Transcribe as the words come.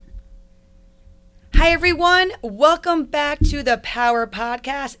Hi, everyone. Welcome back to the Power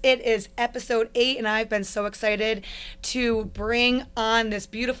Podcast. It is episode 8, and I've been so excited to bring on this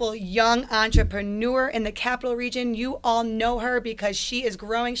beautiful young entrepreneur in the capital region. You all know her because she is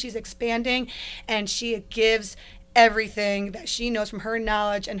growing, she's expanding, and she gives everything that she knows from her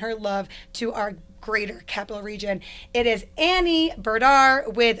knowledge and her love to our greater capital region. It is Annie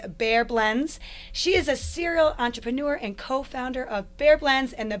Berdar with Bear Blends. She is a serial entrepreneur and co-founder of Bear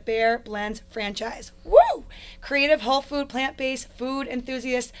Blends and the Bear Blends franchise. Woo! Creative whole food, plant-based food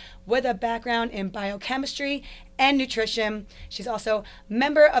enthusiast with a background in biochemistry and nutrition. She's also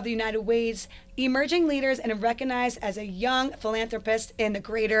member of the United Way's Emerging Leaders and recognized as a young philanthropist in the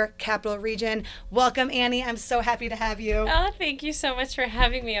greater capital region. Welcome, Annie. I'm so happy to have you. Oh, thank you so much for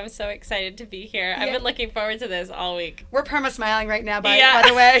having me. I'm so excited to be here. I've been looking forward to this all week. We're perma-smiling right now, by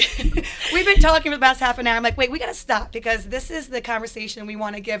the way. We've been talking for the past half an hour. I'm like, wait, we got to stop because this is the conversation we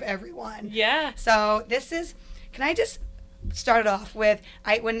want to give everyone. Yeah. So this is, can I just start it off with,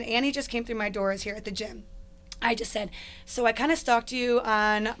 when Annie just came through my doors here at the gym, I just said, so I kind of stalked you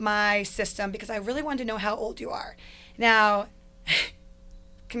on my system because I really wanted to know how old you are. Now,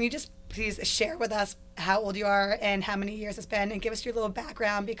 can you just please share with us how old you are and how many years it's been and give us your little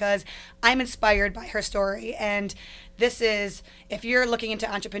background, because I'm inspired by her story. And this is, if you're looking into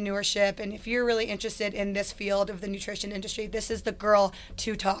entrepreneurship and if you're really interested in this field of the nutrition industry, this is the girl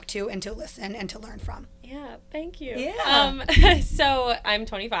to talk to and to listen and to learn from. Yeah, thank you. Yeah. So I'm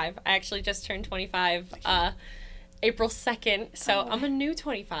 25. I actually just turned 25 April 2nd. So I'm a new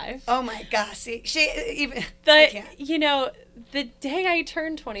 25. Oh my gosh. See, the day I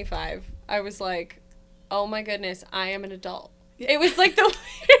turned 25, I was like, oh my goodness, I am an adult. It was like the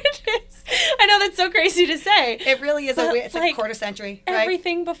weirdest. I know that's so crazy to say. It really is it's like a quarter century, right?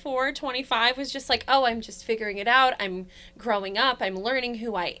 Everything before 25 was just like, oh, I'm just figuring it out. I'm growing up. I'm learning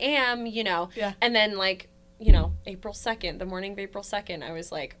who I am, Yeah. And then April 2nd, the morning of April 2nd, I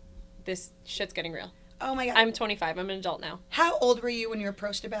was like, this shit's getting real. Oh my God. I'm 25. I'm an adult now. How old were you when you were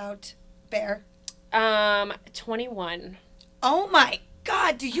approached about Bear? 21. Oh my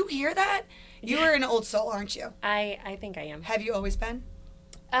God. Do you hear that? You are an old soul, aren't you? I think I am. Have you always been?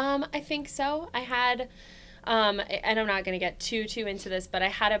 I think so. I had, and I'm not going to get too into this, but I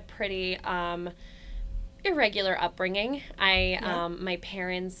had a pretty irregular upbringing. My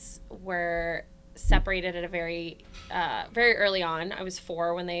parents were separated at a very early on. I was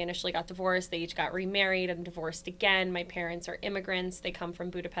 4 when they initially got divorced. They each got remarried and divorced again. My parents are immigrants. They come from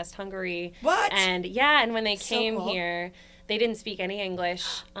Budapest, Hungary. What? And when they came here, they didn't speak any English.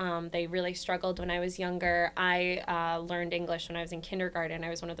 They really struggled when I was younger. I learned English when I was in kindergarten. I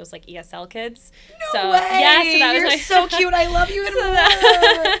was one of those ESL kids. No way! Yeah, so that was so cute. I love you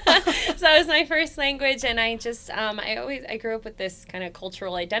So that was my first language, and I just I grew up with this kind of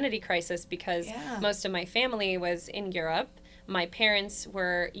cultural identity crisis because most of my family was in Europe. My parents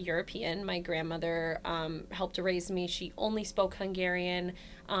were European. My grandmother helped to raise me. She only spoke Hungarian.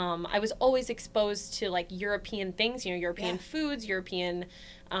 I was always exposed to European things, European foods, European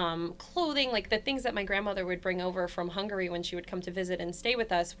clothing, the things that my grandmother would bring over from Hungary when she would come to visit and stay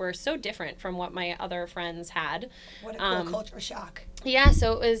with us were so different from what my other friends had. What a cool culture shock. Yeah,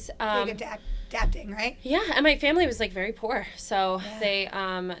 so it was big adapting, right? Yeah, and my family was very poor, so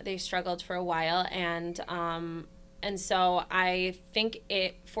they struggled for a while, and so I think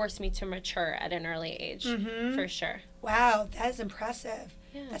it forced me to mature at an early age, for sure. Wow, that is impressive.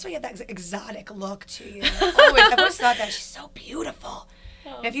 Yeah. That's why you have that exotic look to you. I've always thought that. She's so beautiful.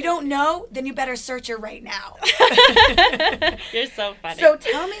 Oh, and if you don't know, then you better search her right now. You're so funny. So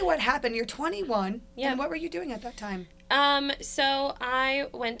tell me what happened. You're 21. Yep. And what were you doing at that time? So I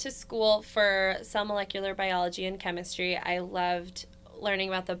went to school for cell molecular biology and chemistry. I loved learning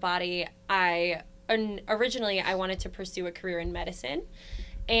about the body. Originally, I wanted to pursue a career in medicine,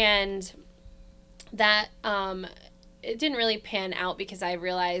 and that it didn't really pan out because I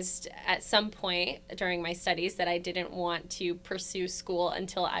realized at some point during my studies that I didn't want to pursue school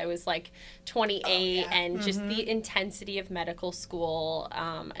until I was 28, and just the intensity of medical school,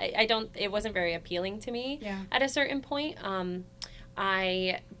 it wasn't very appealing to me at a certain point.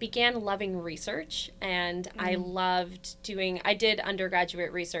 I began loving research, and I did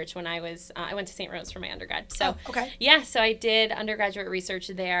undergraduate research when I went to St. Rose for my undergrad. So, so I did undergraduate research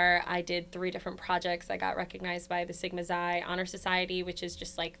there. I did 3 different projects. I got recognized by the Sigma Xi Honor Society, which is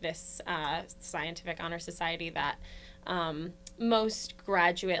just this scientific honor society that most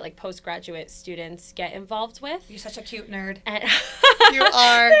graduate, postgraduate students get involved with. You're such a cute nerd. And You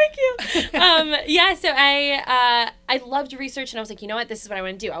are. Thank you. Yeah, so I loved research, and I was like, you know what, this is what I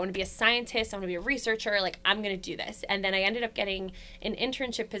want to do. I want to be a scientist. I want to be a researcher. Like, I'm going to do this. And then I ended up getting an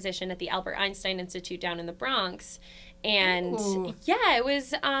internship position at the Albert Einstein Institute down in the Bronx. And Ooh. yeah, it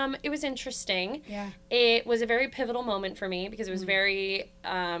was interesting. Yeah. It was a very pivotal moment for me because it was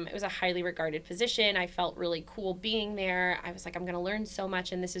it was a highly regarded position. I felt really cool being there. I was like, I'm going to learn so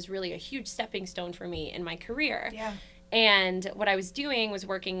much, and this is really a huge stepping stone for me in my career. Yeah. And what I was doing was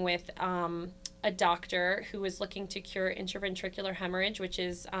working with a doctor who was looking to cure intraventricular hemorrhage, which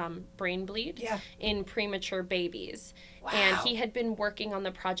is brain bleed, in premature babies. Wow. And he had been working on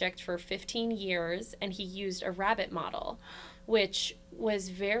the project for 15 years, and he used a rabbit model, which was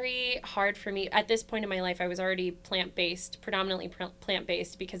very hard for me. At this point in my life, I was already plant-based, predominantly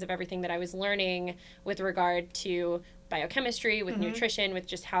plant-based, because of everything that I was learning with regard to biochemistry, with nutrition, with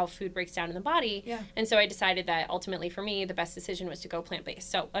just how food breaks down in the body. Yeah. And so I decided that ultimately for me, the best decision was to go plant-based.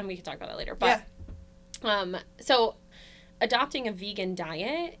 So, and we can talk about that later. But, so adopting a vegan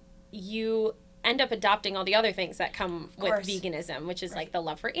diet, you end up adopting all the other things that come with veganism, which is like the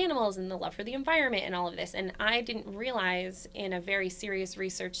love for animals and the love for the environment and all of this. And I didn't realize in a very serious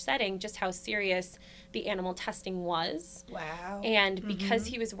research setting just how serious the animal testing was. Wow. And because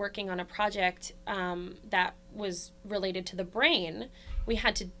he was working on a project that was related to the brain, we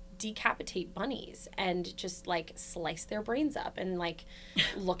had to decapitate bunnies and just like slice their brains up and like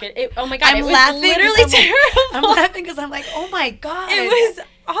look at it. Oh my God, it was literally terrible. I'm laughing because I'm like, oh my God. It was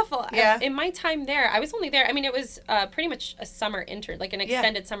awful. Yeah. In my time there, I was only there. I mean, it was pretty much a summer intern, like an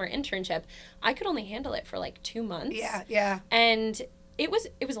extended summer internship. I could only handle it for like 2 months. Yeah, yeah. And it was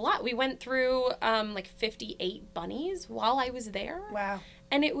a lot. We went through like 58 bunnies while I was there. Wow.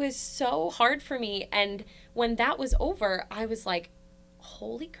 And it was so hard for me. And when that was over, I was like,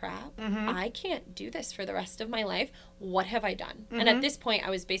 holy crap, I can't do this for the rest of my life. What have I done? And at this point, I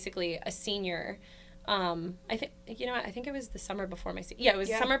was basically a senior. I think, I think it was the summer before my,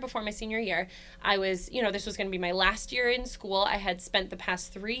 summer before my senior year. I was, this was going to be my last year in school. I had spent the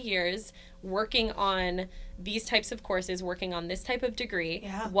past 3 years working on these types of courses, working on this type of degree.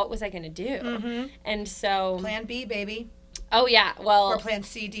 Yeah. What was I going to do? And so. Plan B, baby. Oh, yeah. Well. Or plan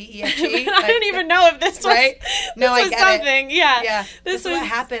C, D, E, F, G. I don't even know if this was. Right? No, I was get something. it. Yeah. Yeah. This is was what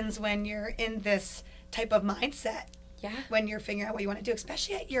happens when you're in this type of mindset. Yeah. When you're figuring out what you want to do,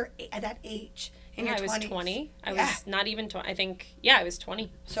 especially at that age. In your 20s. I was 20. I was not even 20. I think, I was 20.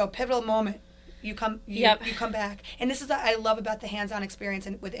 So a pivotal moment. You come back. And this is what I love about the hands-on experience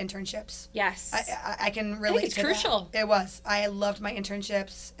with internships. Yes. I can relate it's crucial. That. It was. I loved my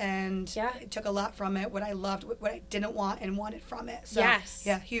internships, and it took a lot from it, what I loved, what I didn't want and wanted from it. So, yes.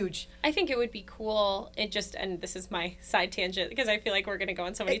 Yeah, huge. I think it would be cool, and this is my side tangent, because I feel like we're going to go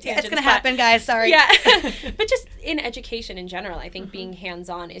on so many tangents. It's going to happen, guys. Sorry. Yeah. But just in education in general, I think being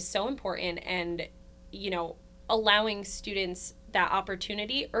hands-on is so important, and, allowing students that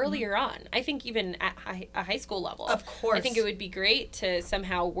opportunity earlier on. I think even at a high school level. Of course. I think it would be great to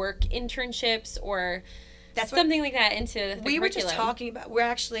somehow work internships or something like that into the curriculum. We were just talking about, we're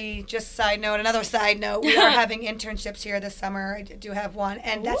actually, just another side note, we are having internships here this summer. I do have one.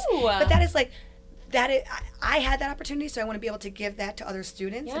 And that is like, I had that opportunity, so I want to be able to give that to other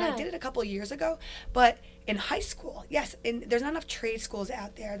students. Yeah. And I did it a couple of years ago. But in high school, yes, there's not enough trade schools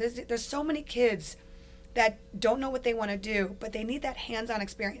out there. There's so many kids that don't know what they want to do, but they need that hands-on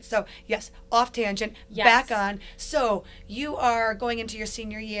experience. So, yes, off tangent, back on. So, you are going into your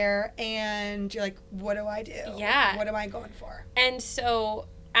senior year, and you're like, what do I do? Yeah. What am I going for? And so,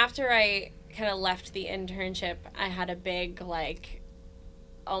 after I kind of left the internship, I had a big, like,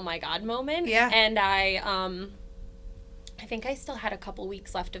 oh my God moment. Yeah. And I think I still had a couple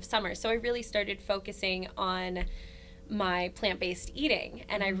weeks left of summer. So, I really started focusing on my plant-based eating,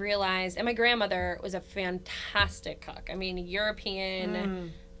 and I realized, and my grandmother was a fantastic cook. I mean,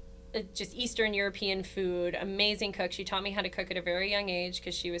 European, just Eastern European food, amazing cook. She taught me how to cook at a very young age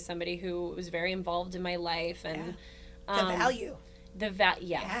because she was somebody who was very involved in my life, and the value.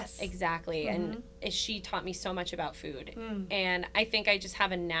 Yes, exactly. And she taught me so much about food, and I think I just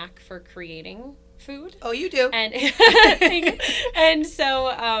have a knack for creating food. Oh, you do. And so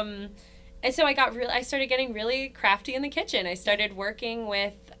I started getting really crafty in the kitchen. I started working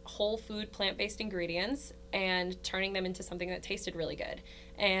with whole food, plant-based ingredients and turning them into something that tasted really good.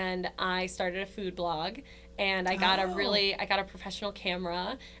 And I started a food blog, and I got a professional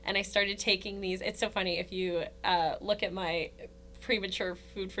camera, and I started taking these. It's so funny if you look at my premature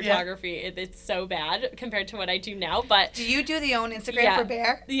food photography. It's so bad compared to what I do now. But do you do the own Instagram for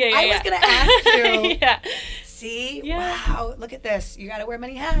Bear? Yeah. I was gonna ask you. See? Yeah. Wow. Look at this. You got to wear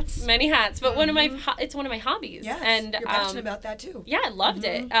many hats. Many hats, but it's one of my hobbies. Yes. And you're passionate about that too. yeah, I loved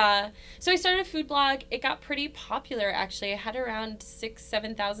it. So I started a food blog. It got pretty popular, actually. I had around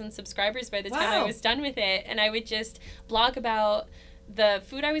 7,000 subscribers by the time I was done with it. And I would just blog about the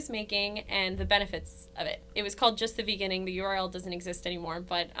food I was making and the benefits of it. It was called Just the Veganing. The URL doesn't exist anymore,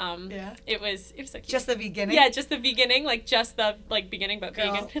 but it was so cute. Just the Veganing? Yeah, Just the Veganing, like just the beginning but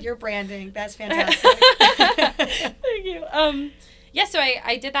Girl, vegan. your branding. That's fantastic. Thank you. Yeah, so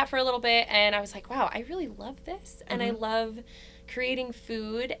I did that for a little bit, and I was like, wow, I really love this, and I love creating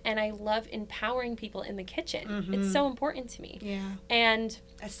food, and I love empowering people in the kitchen. It's so important to me. Yeah. And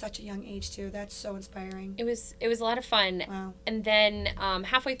at such a young age too. That's so inspiring. it was a lot of fun. Wow. And then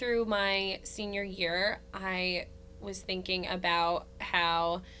halfway through my senior year, I was thinking about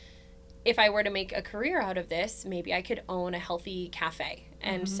how if I were to make a career out of this, maybe I could own a healthy cafe.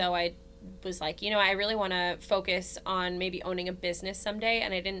 And so I was like, I really want to focus on maybe owning a business someday,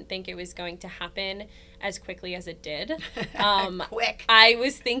 and I didn't think it was going to happen as quickly as it did. Quick. I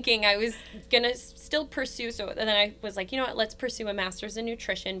was thinking I was going to still pursue, so then I was like, let's pursue a master's in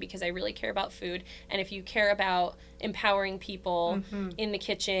nutrition because I really care about food, and if you care about empowering people in the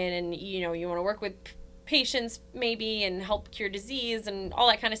kitchen and, you want to work with patients maybe and help cure disease and all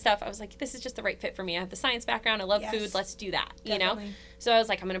that kind of stuff, I was like, this is just the right fit for me. I have the science background. I love food. Let's do that, Definitely. So I was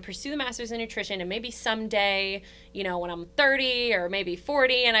like, I'm going to pursue the master's in nutrition, and maybe someday, when I'm 30 or maybe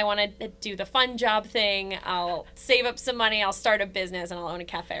 40 and I want to do the fun job thing, I'll save up some money, I'll start a business, and I'll own a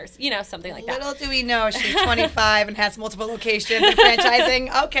cafe or, something like that. Little do we know she's 25 and has multiple locations and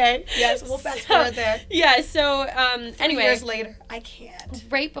franchising. Okay. Yes, we'll fast forward there. Yeah, so anyway. Years later, I can't.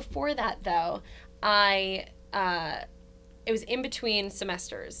 Right before that, though, it was in between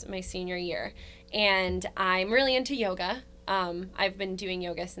semesters, my senior year, and I'm really into yoga. I've been doing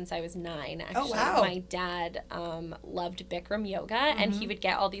yoga since I was 9, actually. Oh, wow. My dad loved Bikram yoga, and he would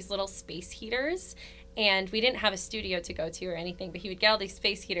get all these little space heaters, and we didn't have a studio to go to or anything, but he would get all these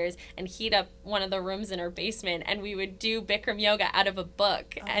space heaters and heat up one of the rooms in our basement, and we would do Bikram yoga out of a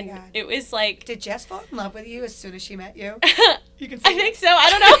book. Oh, and my God. it was like... Did Jess fall in love with you as soon as she met you? You can I think so. I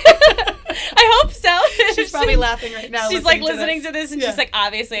don't know. I hope so. She's probably laughing right now. She's like listening to this and she's like,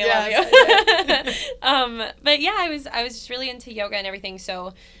 obviously I love you. But yeah, I was just really into yoga and everything.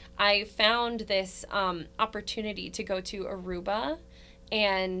 So I found this opportunity to go to Aruba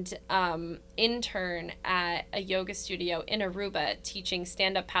and intern at a yoga studio in Aruba teaching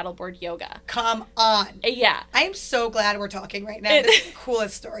stand-up paddleboard yoga. Come on. Yeah. I am so glad we're talking right now. This is the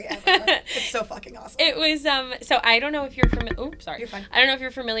coolest story ever. It's so fucking awesome. It was, so I don't know if you're familiar, You're fine. I don't know if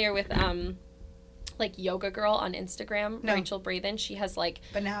you're familiar with, like Yoga Girl on Instagram, No. Rachel Brathen. She has like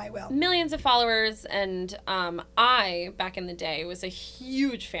But now I will. millions of followers, and I, back in the day, was a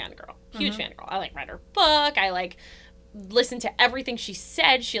huge fangirl. I like read her book. I like listened to everything she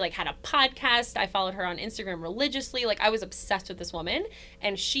said. She like had a podcast. I followed her on Instagram religiously. Like I was obsessed with this woman,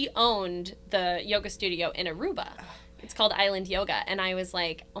 and she owned the yoga studio in Aruba. It's called Island Yoga, and I was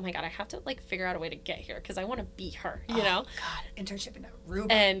like, oh my God, I have to like figure out a way to get here because I want to be her, you know? God, internship in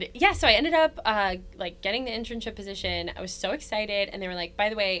Aruba. And yeah, so I ended up like getting the internship position. I was so excited, and they were like, by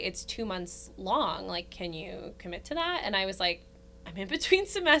the way, it's 2 months long. Like, can you commit to that? And I was like, I'm in between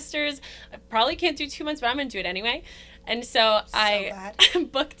semesters. I probably can't do 2 months, but I'm gonna do it anyway. And so I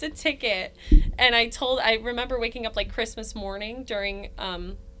booked a ticket, and I remember waking up like Christmas morning during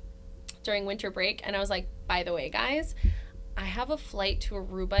winter break, and I was like, by the way, guys, I have a flight to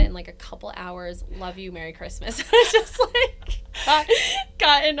Aruba in like a couple hours. Love you, Merry Christmas. I just like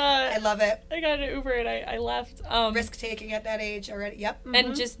got in I love it. I got an Uber and I left. Risk taking at that age already. Yep.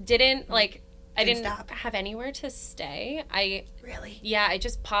 And just didn't like. I didn't stop. have anywhere to stay. Really? Yeah, I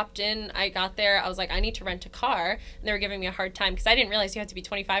just popped in. I got there. I was like, I need to rent a car. And they were giving me a hard time because I didn't realize you had to be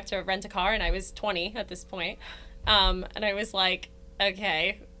 25 to rent a car, and I was 20 at this point. And I was like,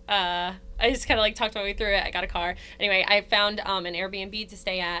 okay. I just kind of like talked my way through it. I got a car. Anyway, I found an Airbnb to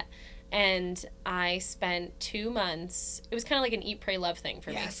stay at, and I spent 2 months. It was kind of like an Eat, Pray, Love thing for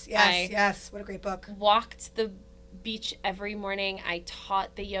me. Yes. What a great book. Walked the beach every morning. I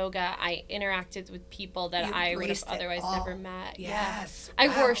taught the yoga. I interacted with people that I would have otherwise never met. Yes. Yeah.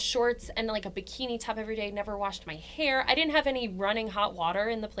 I wore shorts and like a bikini top every day. Never washed my hair. I didn't have any running hot water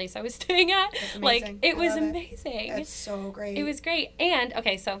in the place I was staying at. Like it was amazing. That's so great. It was great. And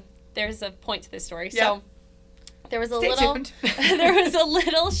okay, so there's a point to this story. Yeah. So there was a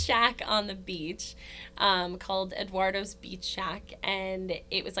little shack on the beach called Eduardo's Beach Shack, and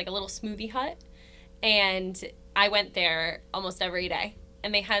it was like a little smoothie hut. And I went there almost every day,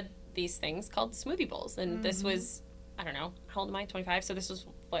 and they had these things called smoothie bowls. And this was, I don't know, how old am I? 25. So this was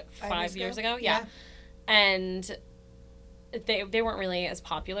what, 5 years ago? Yeah. And they weren't really as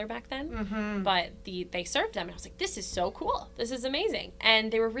popular back then, but they served them. And I was like, this is so cool. This is amazing.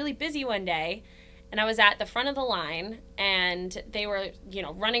 And they were really busy one day. And I was at the front of the line, and they were,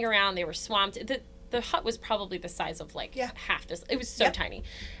 running around. They were swamped. The hut was probably the size of, half this. It was so tiny.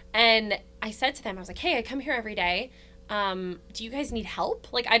 And I said to them, I was like, hey, I come here every day. Do you guys need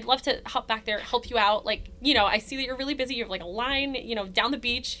help? Like, I'd love to hop back there, help you out. Like, I see that you're really busy. You have, a line, down the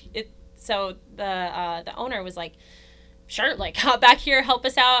beach. So the owner was like, sure, hop back here, help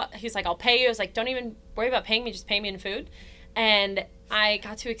us out. He was like, I'll pay you. I was like, don't even worry about paying me. Just pay me in food. And I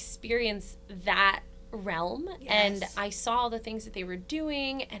got to experience that realm. Yes. And I saw the things that they were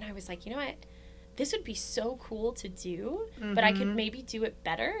doing. And I was like, you know what? This would be so cool to do, but I could maybe do it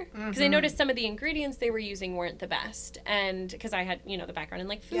better. Because I noticed some of the ingredients they were using weren't the best. And because I had, the background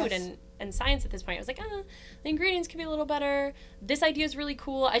in food and science at this point, I was like, the ingredients could be a little better. This idea is really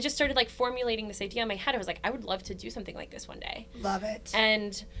cool. I just started formulating this idea in my head. I was like, I would love to do something like this one day. Love it.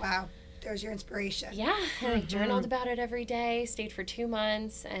 And wow. There's your inspiration. Yeah. And I journaled about it every day, stayed for 2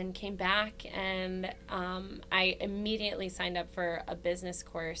 months, and came back. And I immediately signed up for a business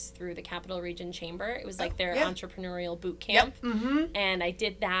course through the Capital Region Chamber. It was their entrepreneurial boot camp. Yep. And I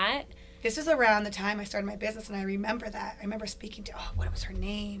did that. This was around the time I started my business, and I remember that. I remember speaking to, what was her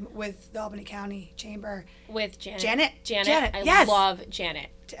name, with the Albany County Chamber. With Janet. Janet. I love Janet.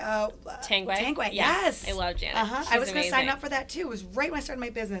 Tangway. Yes. I love Janet. I was going to sign up for that too. It was right when I started my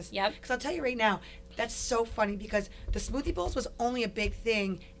business. Yep. Because I'll tell you right now, that's so funny because the smoothie bowls was only a big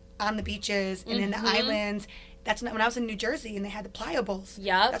thing on the beaches and in the islands. That's when I was in New Jersey and they had the plyo bowls.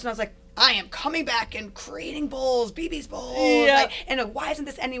 Yep. That's when I was like, I am coming back and creating bowls, BB's bowls. Yep. And why isn't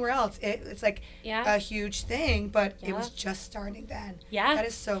this anywhere else? It's a huge thing, but it was just starting then. Yeah. That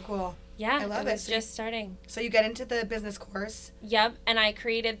is so cool. Yeah, I love it was just starting. So you get into the business course. Yep, and I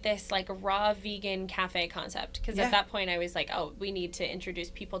created this raw vegan cafe concept because at that point I was like, we need to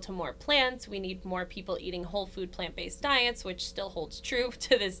introduce people to more plants. We need more people eating whole food plant-based diets, which still holds true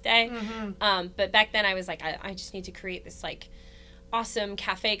to this day. But back then I was like, I just need to create this awesome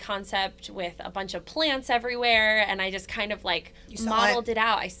cafe concept with a bunch of plants everywhere, and I just kind of modeled it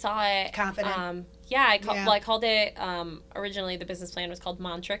out. I saw it. Confident. I called it, originally the business plan was called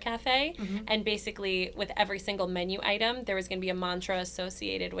Mantra Cafe, and basically with every single menu item, there was going to be a mantra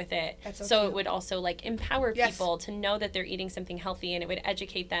associated with it. That's so it would also empower people to know that they're eating something healthy, and it would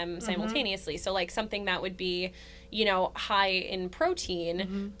educate them simultaneously. So something that would be, high in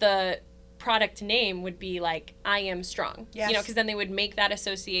protein, the product name would be I am strong. Yes. Because then they would make that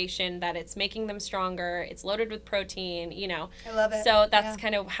association that it's making them stronger, it's loaded with protein, I love it. So that's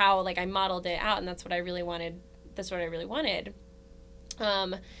kind of how I modeled it out, and that's what I really wanted.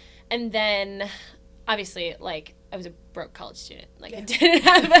 And then obviously I was a broke college student. I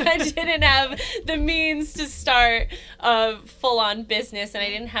didn't have the means to start a full-on business, and I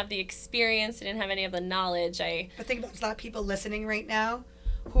didn't have the experience, I didn't have any of the knowledge. But think about, there's a lot of people listening right now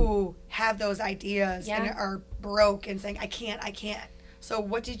who have those ideas and are broke and saying, I can't. So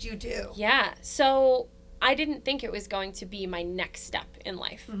what did you do? Yeah. So I didn't think it was going to be my next step in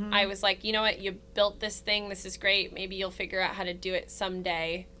life. I was like, you know what? You built this thing. This is great. Maybe you'll figure out how to do it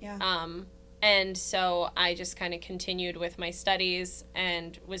someday. Yeah. And so I just kind of continued with my studies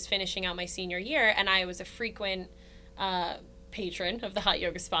and was finishing out my senior year. And I was a frequent patron of the hot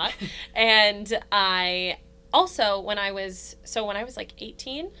yoga spot. And I also, when I was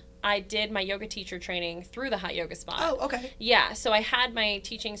 18, I did my yoga teacher training through the hot yoga spot. Oh, okay. Yeah, so I had my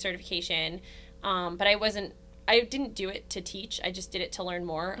teaching certification, but I didn't do it to teach. I just did it to learn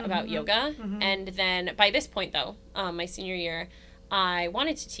more about yoga. And then by this point, though, my senior year, I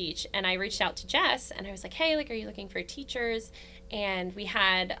wanted to teach, and I reached out to Jess, and I was like, hey, are you looking for teachers? And we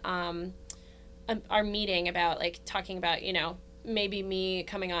had our meeting about, talking about, maybe me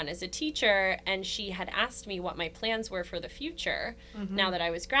coming on as a teacher, and she had asked me what my plans were for the future now that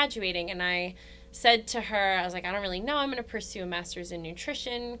I was graduating, and I said to her, I was like, I don't really know. I'm going to pursue a master's in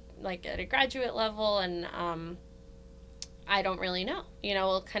nutrition at a graduate level, and I don't really know.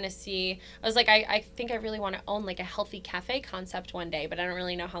 We'll kind of see. I was like, I think I really want to own a healthy cafe concept one day, but I don't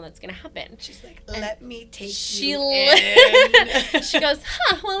really know how that's going to happen. She's like, let me take you in. She goes,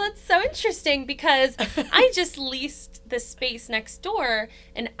 well, that's so interesting because I just leased the space next door,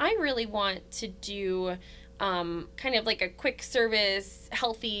 and I really want to do kind of a quick service,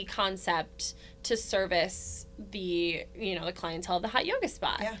 healthy concept to service the clientele of the hot yoga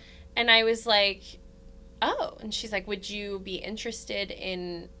spot. Yeah. And I was like, oh, and she's like, would you be interested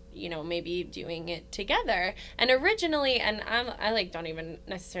in maybe doing it together. And originally, and I like don't even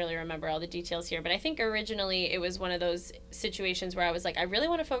necessarily remember all the details here, but I think originally it was one of those situations where I was like, I really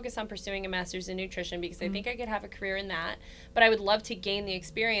want to focus on pursuing a master's in nutrition because I think I could have a career in that, but I would love to gain the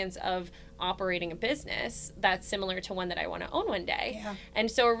experience of operating a business that's similar to one that I want to own one day. Yeah.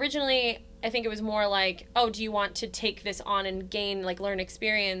 And so originally I think it was more like, oh, do you want to take this on and gain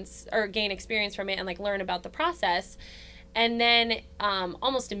experience from it and like learn about the process? And then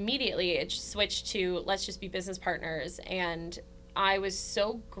almost immediately it switched to let's just be business partners. And I was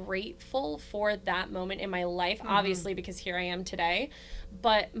so grateful for that moment in my life, obviously because here I am today,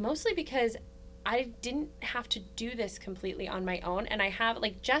 but mostly because I didn't have to do this completely on my own. And I have,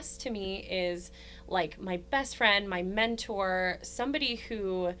 like, Jess to me is like my best friend, my mentor, somebody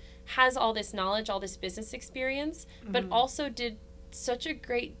who has all this knowledge, all this business experience, but also did such a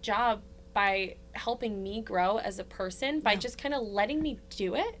great job by helping me grow as a person by just kind of letting me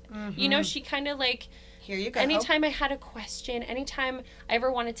do it. She kind of like, here you go. Anytime I had a question, anytime I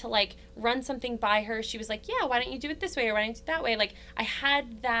ever wanted to like run something by her, she was like, yeah, why don't you do it this way or why don't you do it that way? Like I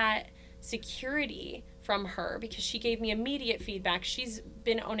had that security from her because she gave me immediate feedback. She's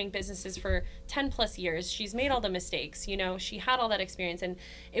been owning businesses for 10 plus years. She's made all the mistakes, she had all that experience. And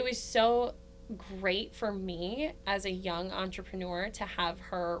it was so great for me as a young entrepreneur to have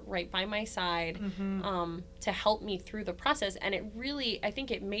her right by my side to help me through the process. And it really, I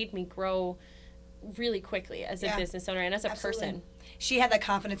think it made me grow really quickly as a business owner and as a person. She had that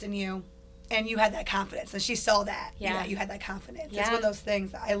confidence in you and you had that confidence and she saw that. Yeah. You had that confidence. Yeah. It's one of those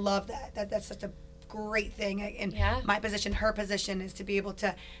things. I love that. That's such a great thing. In my position, her position is to be able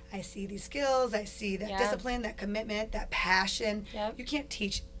to, I see these skills, I see that discipline, that commitment, that passion. Yep. You can't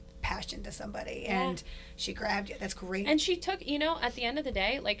teach passion to somebody and she grabbed you. That's great. And she took, at the end of the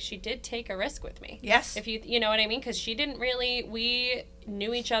day, like she did take a risk with me. Yes. If you know what I mean? Because she didn't really, we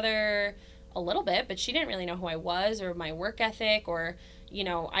knew each other a little bit, but she didn't really know who I was or my work ethic or,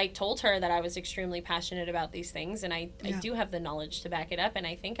 I told her that I was extremely passionate about these things and I do have the knowledge to back it up and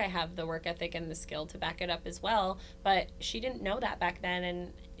I think I have the work ethic and the skill to back it up as well, but she didn't know that back then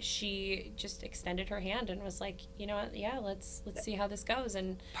and she just extended her hand and was like, you know what, let's see how this goes.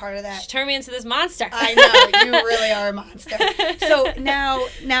 And part of that, she turned me into this monster. I know, you really are a monster. So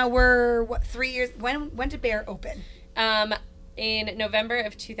now we're 3 years. When did Bear open? In November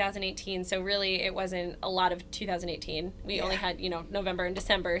of 2018. So really it wasn't a lot of 2018. We only had, November and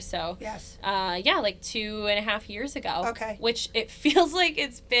December. So yes. Like 2.5 years ago. Okay. Which it feels like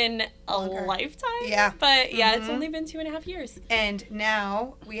it's been a longer. Lifetime. Yeah. But it's only been 2.5 years. And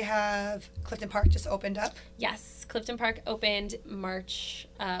now we have Clifton Park just opened up. Yes. Clifton Park opened March,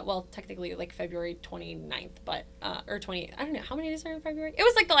 technically like February 29th, but, or 20, I don't know, how many days are in February? It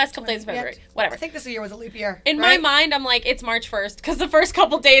was like the last couple days of February, whatever. I think this year was a leap year. In my mind, I'm like, it's March 1st, because the first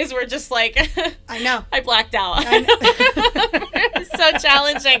couple days were just like, I know. I blacked out. I know. It was so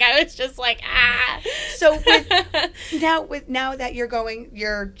challenging. I was just like, So now that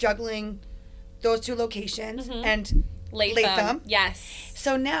you're juggling those two locations and Latham. Yes.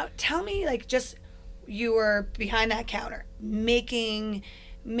 So now tell me, like, just you were behind that counter making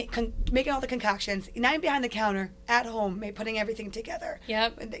all the concoctions. Now you're behind the counter at home, putting everything together.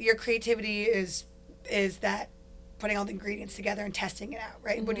 Yep. Your creativity is that putting all the ingredients together and testing it out,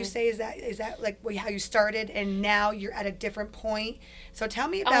 right? Would you say is that like how you started and now you're at a different point? So tell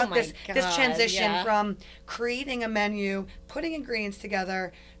me about this transition from creating a menu, putting ingredients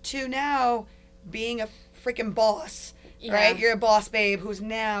together to now being a freaking boss. Yeah. Right? You're a boss babe who's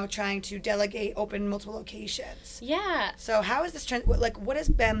now trying to delegate, open multiple locations. Yeah. So how is this what has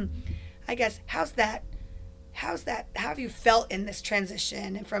been, I guess, how's that, how have you felt in this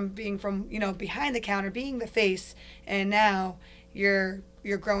transition and from being behind the counter, being the face, and now you're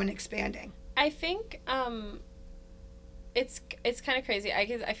growing and expanding? I think it's kind of crazy. I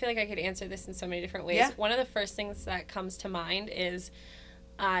feel like I could answer this in so many different ways. Yeah. One of the first things that comes to mind is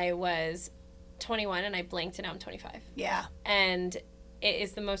I was 21 and I blinked and now I'm 25. Yeah. And it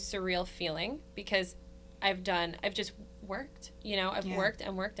is the most surreal feeling because I've just worked, I've worked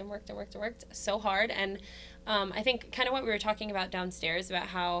and worked and worked and worked and worked so hard. And I think kind of what we were talking about downstairs about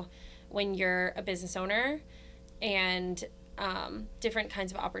how when you're a business owner and different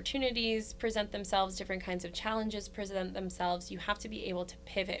kinds of opportunities present themselves, different kinds of challenges present themselves, you have to be able to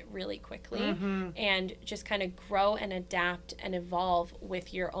pivot really quickly and just kind of grow and adapt and evolve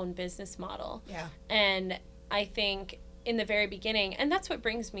with your own business model. Yeah. And I think in the very beginning, and that's what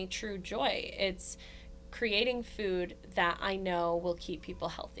brings me true joy, it's creating food that I know will keep people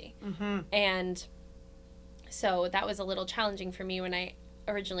healthy. And so that was a little challenging for me when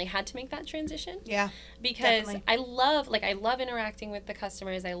originally had to make that transition. Yeah. Because definitely. I love interacting with the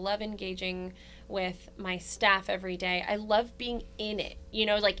customers. I love engaging with my staff every day. I love being in it,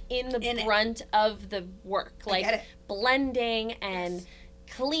 like in the brunt of the work, like get it. blending and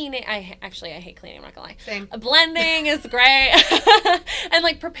cleaning. I hate cleaning, I'm not gonna lie. Same. Blending is great. And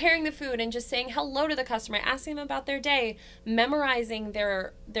like preparing the food and just saying hello to the customer, asking them about their day, memorizing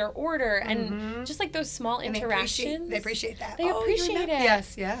their order, and just like those small interactions. They appreciate that. They appreciate it.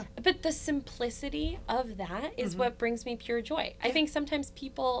 Yes, yeah. But the simplicity of that is what brings me pure joy. I think sometimes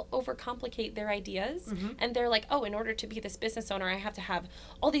people overcomplicate their ideas, and they're like, oh, in order to be this business owner, I have to have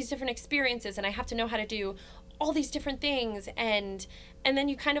all these different experiences, and I have to know how to do all these different things, and then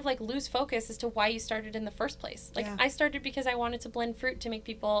you kind of like lose focus as to why you started in the first place. Like I started because I wanted to blend fruit to make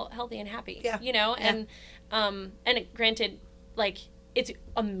people healthy and happy. And granted, like it's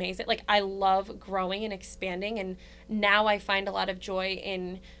amazing. Like I love growing and expanding, and now I find a lot of joy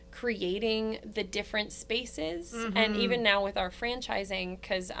in creating the different spaces, and even now with our franchising,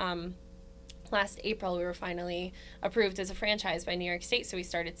 because last April we were finally approved as a franchise by New York State, so we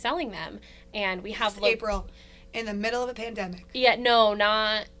started selling them, and we have April. In the middle of a pandemic. Yeah, no,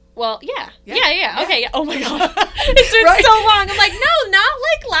 not... Well, yeah. Yeah. Okay, yeah. Oh my God. It's been so long. I'm like, no, not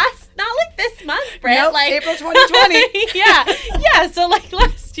like this month, Britt. Nope, like April 2020. Yeah, so like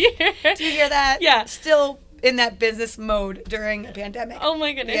last year. Do you hear that? Yeah. Still in that business mode during a pandemic. Oh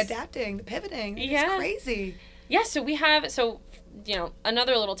my goodness. The adapting, the pivoting. It's crazy. Yeah, so we have...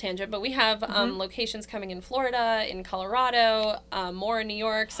 another little tangent, but we have locations coming in Florida, in Colorado, more in New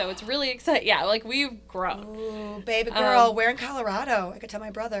York, so it's really exciting. Yeah, like we've grown. Ooh, baby girl, where in Colorado? I could tell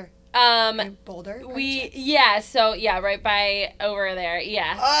my brother. Boulder. Right by over there.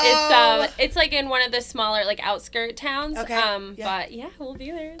 Yeah. Oh. It's like in one of the smaller like outskirt towns. Okay. But yeah, we'll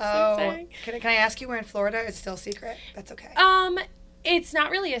be there. It's so exciting. Can I ask you where in Florida? It's still secret. That's okay. It's not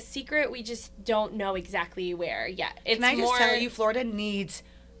really a secret. We just don't know exactly where yet. Can I just tell you, Florida needs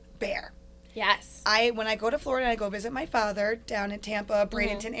bear. Yes. When I go to Florida and I go visit my father down in Tampa,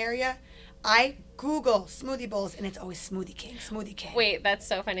 Bradenton area, I Google smoothie bowls, and it's always Smoothie King. Wait, that's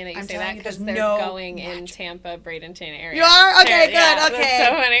so funny that you say that, because they're going in Tampa, Bradenton area. You are? Okay, good. Yeah, okay.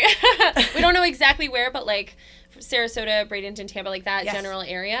 That's so funny. We don't know exactly where, but like Sarasota, Bradenton, Tampa, like that general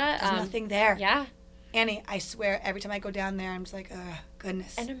area. There's nothing there. Yeah. Annie, I swear, every time I go down there, I'm just like,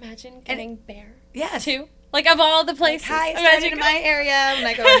 goodness. And imagine getting bear. Yes. Too. Like, of all the places. Like, hi, imagine in my area. When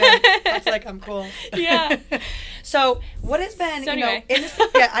I go in there, it's like, I'm cool. Yeah. So, what has been, anyway. in this, I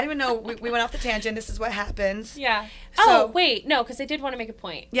didn't even know, we went off the tangent. This is what happens. Yeah. So, wait, no, because I did want to make a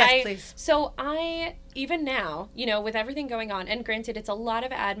point. Yes, please. So, even now, with everything going on, and granted, it's a lot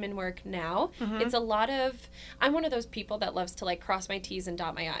of admin work now. It's a lot of, I'm one of those people that loves to, like, cross my T's and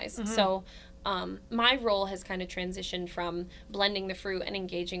dot my I's. So, my role has kind of transitioned from blending the fruit and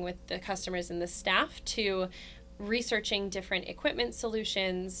engaging with the customers and the staff to researching different equipment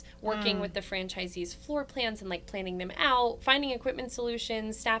solutions, working with the franchisees' floor plans and like planning them out, finding equipment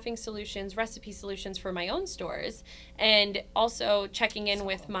solutions, staffing solutions, recipe solutions for my own stores, and also checking in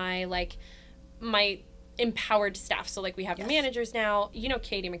with my empowered staff. So like we have managers now,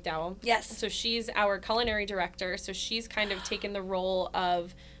 Katie McDowell. Yes. So she's our culinary director. So she's kind of taken the role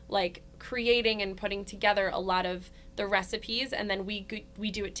of like creating and putting together a lot of the recipes, and then we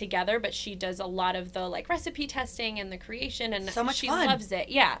do it together, but she does a lot of the like recipe testing and the creation, and so much she fun. Loves it.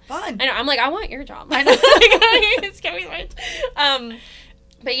 Yeah. Fun. I know. I'm like, I want your job. I know. It's gonna be much.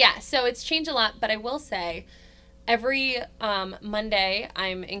 But yeah, so it's changed a lot, but I will say every Monday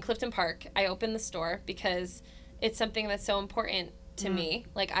I'm in Clifton Park. I open the store because it's something that's so important to me.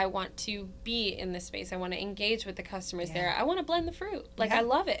 Like, I want to be in this space. I want to engage with the customers there. I want to blend the fruit. Like, I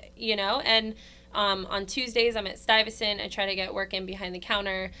love it, and on Tuesdays I'm at Stuyvesant. I try to get work in behind the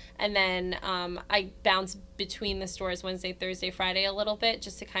counter, and then I bounce between the stores Wednesday, Thursday, Friday a little bit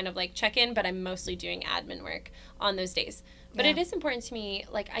just to kind of like check in, but I'm mostly doing admin work on those days. But it is important to me,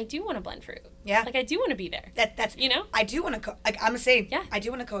 like, I do want to blend fruit. Yeah. Like, I do want to be there. That's I do want to coach. Like, I'm the same. Yeah. I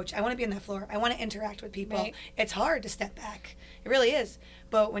do want to coach. I want to be on that floor. I want to interact with people. Right. It's hard to step back. It really is.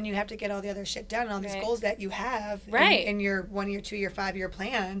 But when you have to get all the other shit done and all these goals that you have in your 1 year, 2 year, 5 year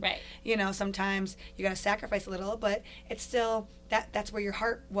plan, sometimes you got to sacrifice a little, but it's still that's where your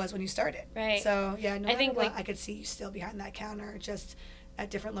heart was when you started. Right. So, yeah, no matter what, I could see you still behind that counter, just at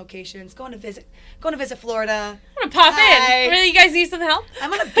different locations, going to visit Florida. I'm gonna pop in. Really, you guys need some help?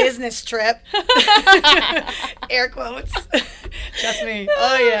 I'm on a business trip. Air quotes. Just me.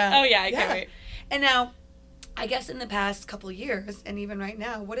 Oh yeah, I can't wait. And now, I guess in the past couple years, and even right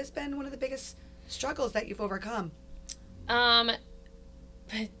now, what has been one of the biggest struggles that you've overcome?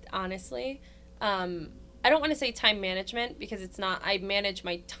 Honestly, I don't want to say time management because it's not. I manage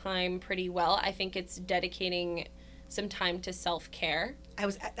my time pretty well. I think it's dedicating some time to self-care.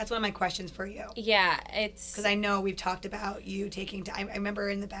 That's one of my questions for you. Yeah, it's because I know we've talked about you taking time. I remember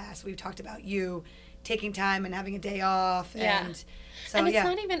in the past we've talked about you taking time and having a day off. Yeah. And so, and it's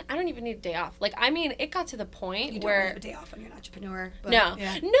not even, I don't even need a day off. Like, I mean, it got to the point you don't where really have a day off when you're an entrepreneur. But, no,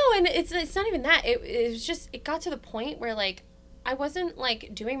 yeah. no, and it's not even that. It was just, it got to the point where, like, I wasn't,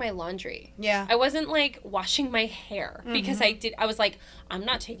 like, doing my laundry. Yeah. I wasn't, like, washing my hair because I was like, I'm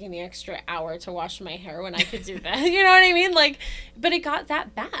not taking the extra hour to wash my hair when I could do that. You know what I mean? Like, but it got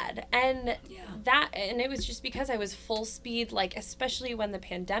that bad. And and it was just because I was full speed, like, especially when the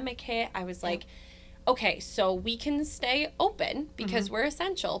pandemic hit, I was like, okay, so we can stay open because we're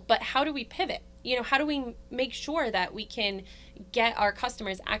essential, but how do we pivot? You know, how do we make sure that we can get our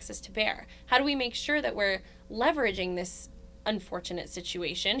customers access to Bear? How do we make sure that we're leveraging this unfortunate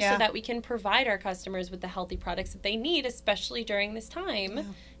situation so that we can provide our customers with the healthy products that they need, especially during this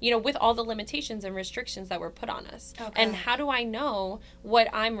time, you know, with all the limitations and restrictions that were put on us. And how do I know what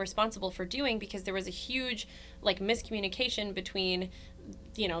I'm responsible for doing? Because there was a huge, like, miscommunication between,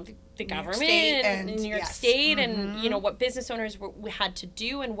 you know, the government and New York State and, you know, what business owners we had to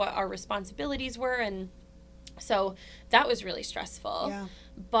do and what our responsibilities were. And so that was really stressful. Yeah.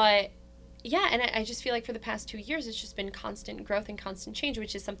 But yeah, and I just feel like for the past 2 years, it's just been constant growth and constant change,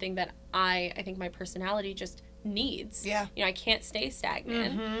 which is something that I think my personality just needs. Yeah. You know, I can't stay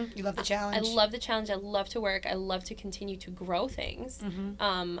stagnant. You love the challenge. I love the challenge. I love to work. I love to continue to grow things.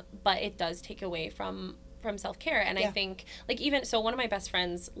 But it does take away from self-care. And I think, like, even, so one of my best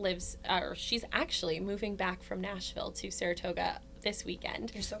friends lives, or she's actually moving back from Nashville to Saratoga this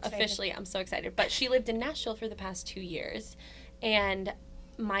weekend. You're so excited. Officially, I'm so excited. But she lived in Nashville for the past 2 years. And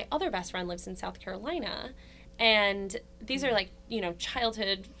my other best friend lives in South Carolina, and these are, like, you know,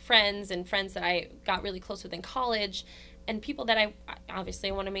 childhood friends and friends that I got really close with in college and people that I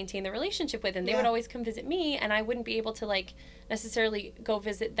obviously want to maintain the relationship with, and they would always come visit me, and I wouldn't be able to, like, necessarily go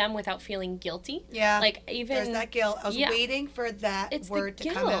visit them without feeling guilty. Yeah. Like, even there's that guilt. I was waiting for that word to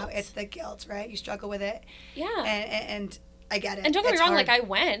come out. It's the guilt, right? You struggle with it. Yeah. And I get it. And don't get me wrong, hard. like,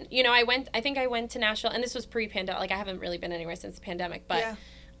 I think I went to Nashville, and this was pre-pandemic, like, I haven't really been anywhere since the pandemic, but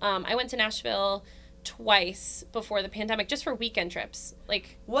I went to Nashville twice before the pandemic just for weekend trips.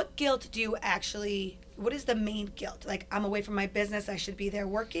 Like, what guilt do you actually, what is the main guilt? Like, I'm away from my business, I should be there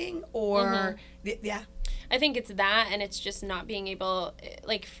working, or, I think it's that, and it's just not being able,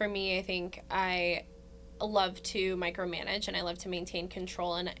 like, for me, I think I love to micromanage, and I love to maintain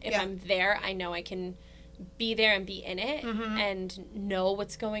control, and if I'm there, I know I can be there and be in it and know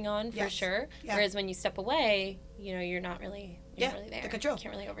what's going on for sure. Yeah. Whereas when you step away, you know, you're not really there. The control. You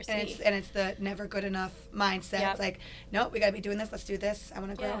can't really oversee. And it's the never good enough mindset. It's like, no, we got to be doing this. Let's do this. I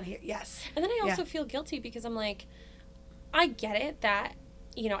want to grow in here. Yes. And then I also feel guilty because I'm like, I get it that,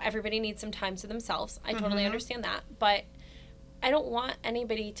 you know, everybody needs some time to themselves. I totally understand that. But I don't want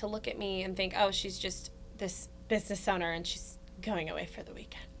anybody to look at me and think, oh, she's just this business owner and she's going away for the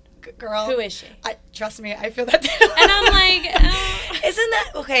weekend. Girl, who is she? Trust me, I feel that too. And I'm like, isn't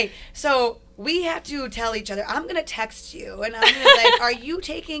that okay? So we have to tell each other. I'm gonna text you, and I'm gonna be like, "Are you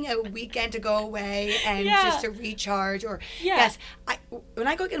taking a weekend to go away and just to recharge?" Or yes, when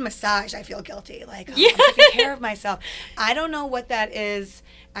I go get a massage, I feel guilty. Like, I'm taking care of myself. I don't know what that is.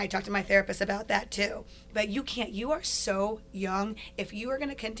 I talked to my therapist about that too. But you can't. You are so young. If you are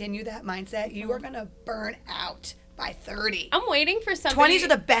gonna continue that mindset, you are gonna burn out by 30. I'm waiting for somebody. 20s are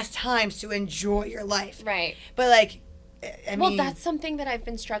the best times to enjoy your life. Right. But, like, I mean. Well, that's something that I've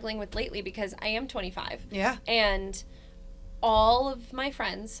been struggling with lately because I am 25. Yeah. And all of my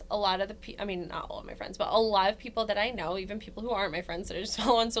friends, a lot of the I mean, not all of my friends, but a lot of people that I know, even people who aren't my friends that I just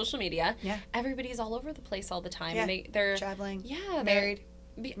follow on social media, everybody's all over the place all the time. Yeah. And they're traveling. Yeah. Married.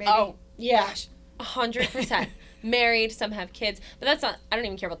 Maybe. Oh, yeah. Gosh. 100%. Married, some have kids. But that's not, I don't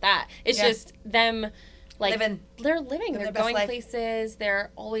even care about that. It's just them. Like, they're living. They're going places.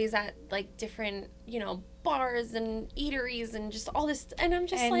 They're always at, like, different, you know, bars and eateries and just all this. And I'm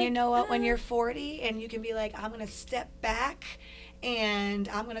just and like. And you know what? When you're 40 and you can be like, I'm going to step back and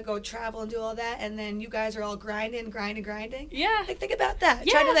I'm going to go travel and do all that. And then you guys are all grinding. Yeah. Like, think about that.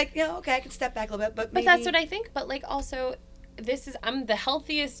 Yeah. Try to, like, okay, I can step back a little bit. But maybe. That's what I think. But, like, also, I'm the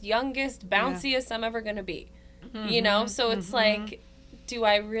healthiest, youngest, bounciest I'm ever going to be. You know? So it's like. Do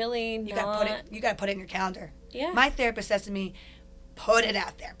I really not? You got to put it in your calendar. Yeah. My therapist says to me, put it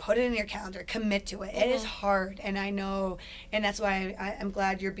out there, put it in your calendar, commit to it. It is hard, and I know, and that's why I'm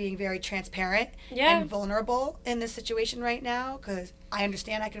glad you're being very transparent and vulnerable in this situation right now, because I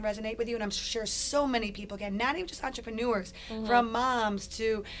understand I can resonate with you, and I'm sure so many people, again, not even just entrepreneurs, from moms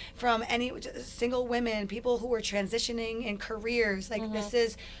to from any single women, people who are transitioning in careers, like this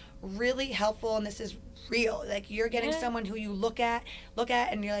is really helpful, and this is real. Like, you're getting someone who you look at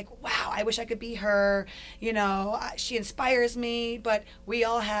and you're like, wow, I wish I could be her, you know, she inspires me. But we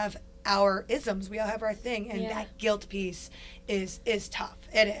all have our isms, we all have our thing, and that guilt piece is tough.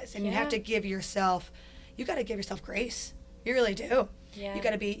 It is. And you have to give yourself, you got to give yourself grace. You really do. Yeah. You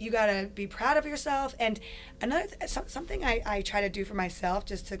gotta be proud of yourself. And another something I try to do for myself,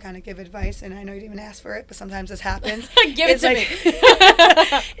 just to kind of give advice, and I know you didn't even ask for it, but sometimes this happens. Give it to me.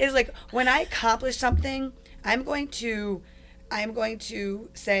 Is like, when I accomplish something, I'm going to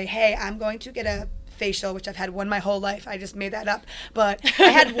say, hey, I'm going to get a facial, which I've had one my whole life. I just made that up, but I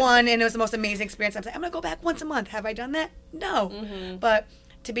had one, and it was the most amazing experience. I'm like, I'm gonna go back once a month. Have I done that? No. But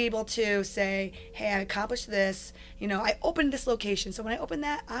to be able to say, hey, I accomplished this, you know, I opened this location, so when I open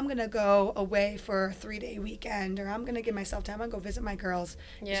that, I'm going to go away for a 3-day weekend, or I'm going to give myself time, I'm going to go visit my girls.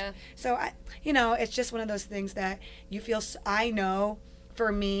 Yeah. So, it's just one of those things that you feel, I know,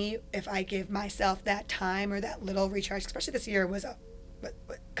 for me, if I give myself that time or that little recharge, especially this year was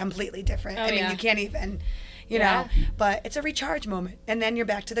completely different. I mean, you can't even, you know, but it's a recharge moment, and then you're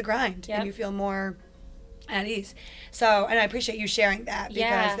back to the grind, and you feel more at ease. So, and I appreciate you sharing that,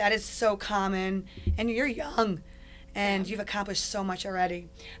 because that is so common, and you're young, and you've accomplished so much already.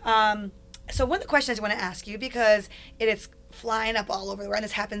 So one of the questions I want to ask you, because it is flying up all over the world, and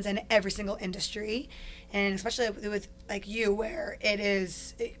this happens in every single industry, and especially with like you, where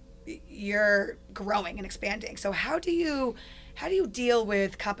you're growing and expanding. So how do you deal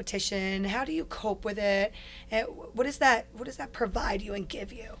with competition? How do you cope with it? And what does that provide you and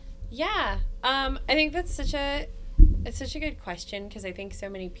give you? Yeah, I think that's such a good question, because I think so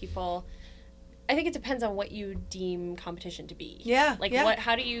many people, I think it depends on what you deem competition to be. Yeah. Like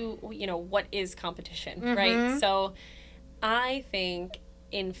how do you what is competition, right? So I think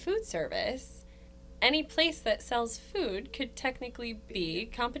in food service, any place that sells food could technically be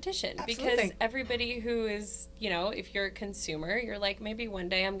competition. Absolutely. Because everybody who is, if you're a consumer, you're like, maybe one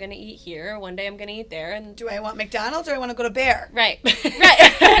day I'm going to eat here, one day I'm going to eat there. And do I want McDonald's, or I want to go to Bear? Right.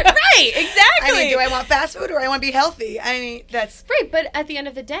 Right. Exactly. I mean, do I want fast food, or I want to be healthy? I mean, that's right. But at the end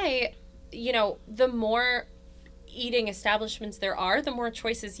of the day, the more eating establishments there are, the more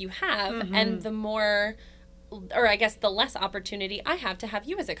choices you have, and the more, or I guess the less opportunity I have to have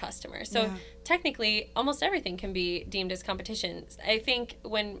you as a customer. So technically, almost everything can be deemed as competition. I think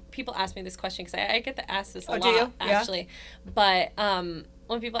when people ask me this question, because I get asked this a lot, actually, but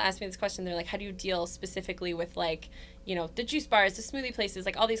when people ask me this question, they're like, how do you deal specifically with, like, the juice bars, the smoothie places,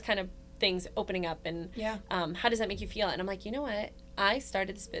 like all these kind of things opening up, and how does that make you feel? And I'm like, you know what? I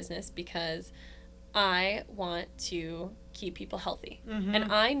started this business because I want to keep people healthy. And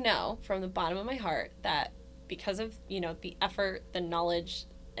I know from the bottom of my heart that because of, the effort, the knowledge,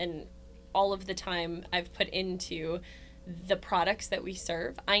 and all of the time I've put into the products that we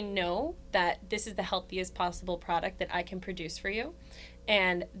serve, I know that this is the healthiest possible product that I can produce for you.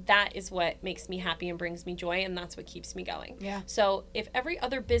 And that is what makes me happy and brings me joy, and that's what keeps me going. Yeah. So if every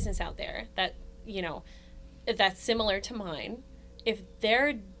other business out there that, that's similar to mine, if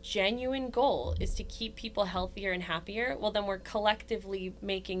their genuine goal is to keep people healthier and happier, well, then we're collectively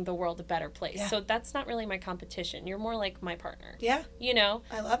making the world a better place. Yeah. So that's not really my competition. You're more like my partner. Yeah.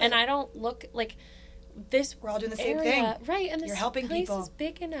 I love it. And I don't look like this. We're all doing the same thing. Right. And this You're helping place people. Is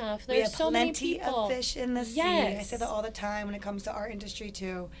big enough. There's so many people. Plenty of fish in the sea. I say that all the time when it comes to our industry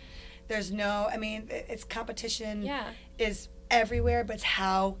too. There's it's competition is everywhere, but it's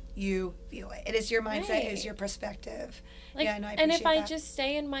how you view it. It is your mindset, it is your perspective. Like, I appreciate and if I that. just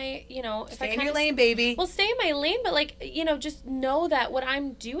stay in my, stay in your lane, baby. Well, stay in my lane, but just know that what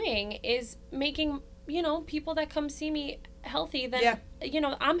I'm doing is making, people that come see me healthy, then,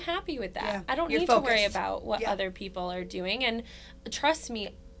 I'm happy with that. Yeah. I don't need to worry about what other people are doing. And trust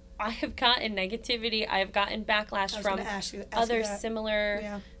me, I have gotten negativity. I have gotten backlash from other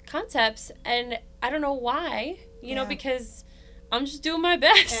similar concepts. And I don't know why, because I'm just doing my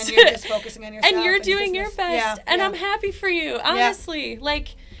best. And you're just focusing on yourself. And you're doing your best. And I'm happy for you, honestly.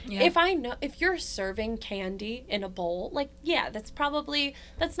 Like, if you're serving candy in a bowl,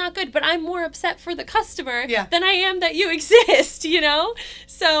 that's not good. But I'm more upset for the customer than I am that you exist,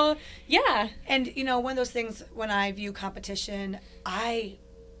 So, yeah. And, one of those things, when I view competition, I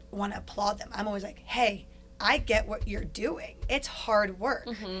want to applaud them. I'm always like, hey, I get what you're doing. It's hard work.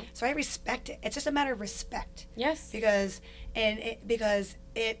 So I respect it. It's just a matter of respect. Yes. Because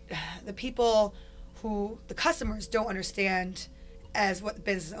the people who the customers don't understand as what the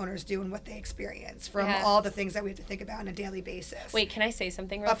business owners do and what they experience from all the things that we have to think about on a daily basis. Wait, can I say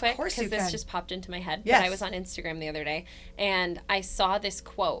something real quick? Of course you can. Because this just popped into my head. Yes. But I was on Instagram the other day, and I saw this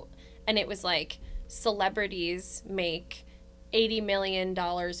quote, and it was like, celebrities make $80 million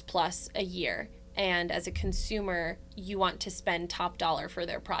plus a year, and as a consumer, you want to spend top dollar for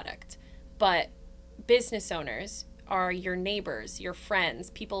their product. But business owners are your neighbors, your friends,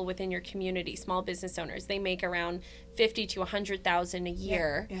 people within your community, small business owners. They make around $50,000 to $100,000 a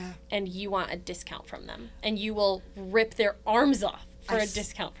year, and you want a discount from them, and you will rip their arms off for a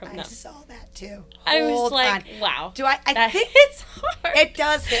discount from them. I saw that too. I was like, wow. I think it's hard. It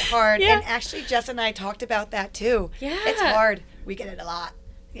does hit hard. And actually, Jess and I talked about that too. Yeah. It's hard. We get it a lot.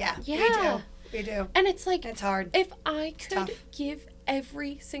 Yeah. We do. And it's like, it's hard. If I could give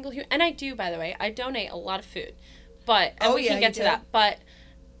every single human, and I do, by the way, I donate a lot of food, but, and we can get to that, but,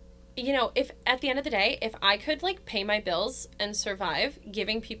 you know, if at the end of the day, if I could like pay my bills and survive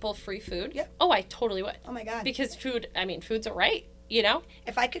giving people free food, I totally would. Oh my God. Because food's a right, you know?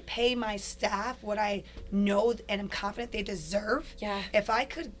 If I could pay my staff what I know and I'm confident they deserve, if I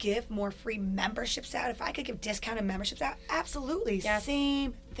could give more free memberships out, if I could give discounted memberships out, absolutely.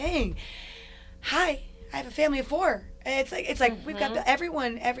 Same thing. Hi, I have a family of 4. It's like we've got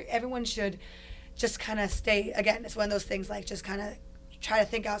everyone should just kind of stay, again, it's one of those things like just kind of try to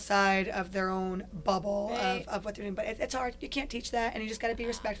think outside of their own bubble of what they're doing. But it's hard. You can't teach that, and you just got to be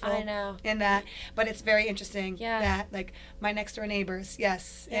respectful in that. But it's very interesting that, like, my next door neighbors,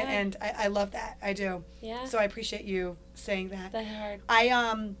 and I love that. I do. Yeah. So I appreciate you saying that. That's hard.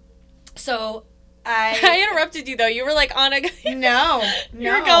 I interrupted you, though. You were like on a... No.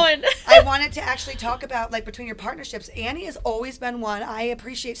 You were going. I wanted to actually talk about, like, between your partnerships. Annie has always been one I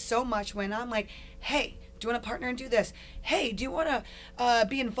appreciate so much when I'm like, hey, do you want to partner and do this? Hey, do you want to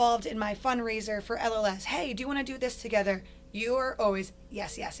be involved in my fundraiser for LLS? Hey, do you want to do this together? You are always,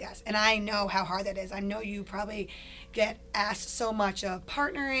 yes. And I know how hard that is. I know you probably get asked so much of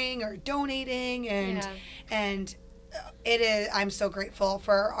partnering or donating, and it is. I'm so grateful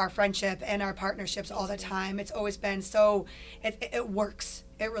for our friendship and our partnerships all the time. It's always been so, it works.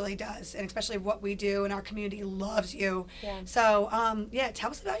 It really does. And especially what we do, and our community loves you. Yeah. So, tell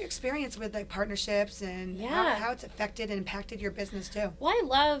us about your experience with like partnerships and how it's affected and impacted your business too. Well, I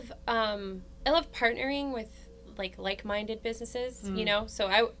love partnering with like-minded businesses, you know? So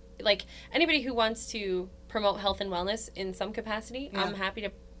I like anybody who wants to promote health and wellness in some capacity, I'm happy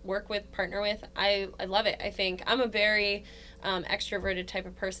to partner with. I love it. I think I'm a very extroverted type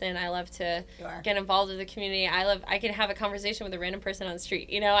of person. I love to get involved with the community. I can have a conversation with a random person on the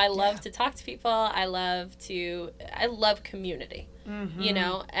street. You know, I love to talk to people. I love community, you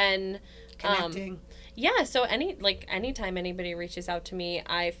know, and connecting. So anytime anybody reaches out to me,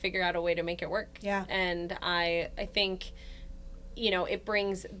 I figure out a way to make it work. Yeah. And I think, you know, it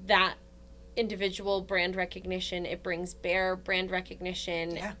brings that individual brand recognition. It brings Bear brand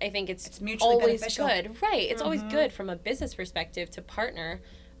recognition. Yeah. I think it's mutually always beneficial. Good. Right. It's always good from a business perspective to partner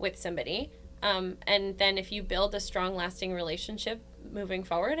with somebody. And then if you build a strong, lasting relationship moving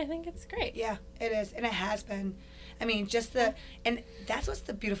forward, I think it's great. Yeah, it is. And it has been. I mean, and that's what's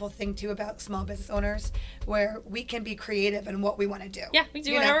the beautiful thing too about small business owners, where we can be creative in what we want to do. Yeah, we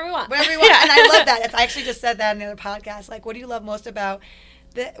do whatever we want. Whatever we want. And I love that. I actually just said that in the other podcast. Like, what do you love most about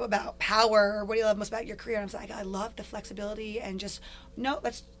power, or what do you love most about your career? And I'm like, I love the flexibility and just,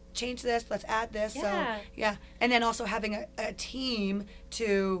 let's change this, let's add this. Yeah. So, and then also having a team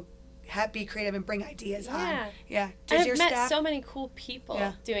to be creative and bring ideas on. Yeah. I've met so many cool people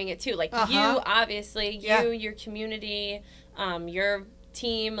doing it too. Like you, obviously, your community, your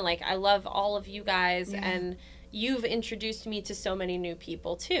team. Like, I love all of you guys, and you've introduced me to so many new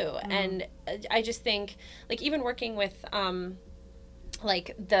people too. And I just think, like, even working with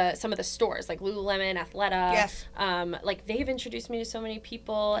like some of the stores, like Lululemon, Athleta, like they've introduced me to so many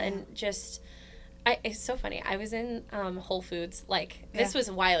people, and just, it's so funny. I was in Whole Foods, like this was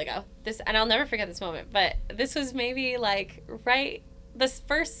a while ago. And I'll never forget this moment. But this was maybe like this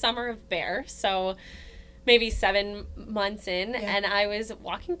first summer of Bear, so maybe 7 months in, and I was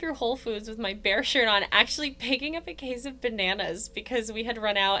walking through Whole Foods with my Bear shirt on, actually picking up a case of bananas because we had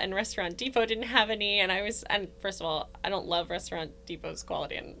run out and Restaurant Depot didn't have any, and first of all, I don't love Restaurant Depot's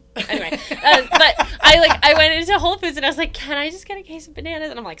quality, and anyway, but I went into Whole Foods and I was like, can I just get a case of bananas?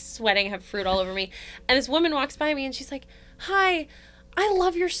 And I'm like sweating, I have fruit all over me, and this woman walks by me and she's like, hi, I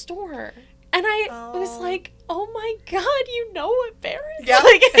love your store. And I was like, oh my God, you know what Bear is? Yeah.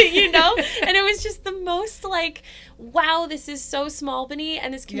 Like, and it was just the most like, wow, this is so small, Benny,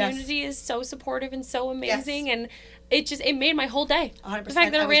 and this community is so supportive and so amazing. And it made my whole day. 100%. The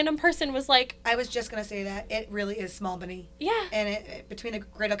fact that a random person was like, I was just going to say that it really is small, Benny. Yeah. And between the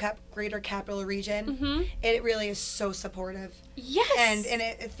greater capital region, it really is so supportive. Yes. And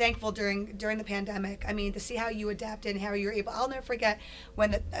thankful during the pandemic. I mean, to see how you adapted and how you were able. I'll never forget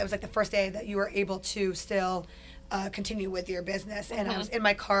when it was like the first day that you were able to still continue with your business. And I was in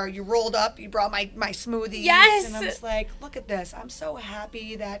my car. You rolled up. You brought my smoothies. Yes. And I was like, look at this. I'm so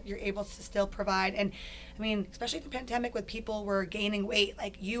happy that you're able to still provide. And I mean, especially the pandemic with people were gaining weight,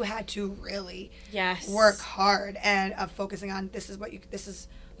 like you had to really work hard and focusing on this is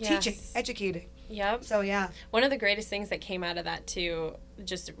teaching, educating. Yep. So yeah. One of the greatest things that came out of that too,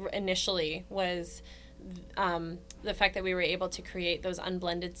 just initially, was the fact that we were able to create those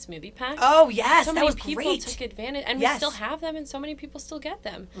unblended smoothie packs. Oh yes, so that many was people great. took advantage, and we still have them, and so many people still get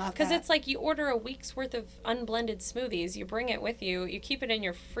them. Love because that. it's like you order a week's worth of unblended smoothies, you bring it with you, you keep it in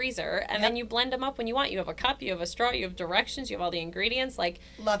your freezer, and then you blend them up when you want. You have a cup, you have a straw, you have directions, you have all the ingredients. Like,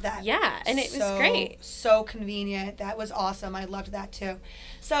 love that. Yeah, and it was great. So convenient. That was awesome. I loved that too.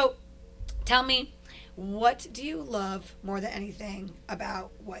 So, tell me, what do you love more than anything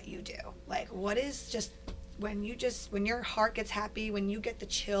about what you do? Like, what is just when your heart gets happy, when you get the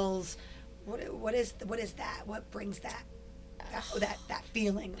chills, what is that? What brings that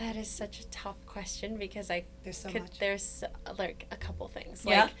feeling? That is such a tough question because there's so much. There's like a couple things.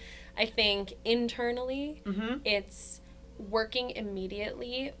 Yeah. Like, I think internally, it's working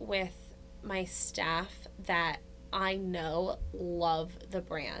immediately with my staff that I know love the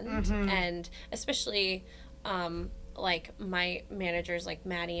brand, and especially like my managers like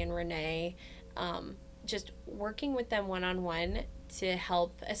Maddie and Renee, just working with them one-on-one to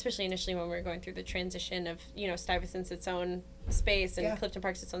help, especially initially when we were going through the transition of, Stuyvesant's its own space and Clifton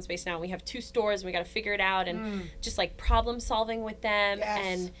Park's its own space now. We have 2 stores and we got to figure it out, and just like problem solving with them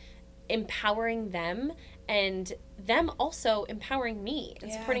and empowering them, and them also empowering me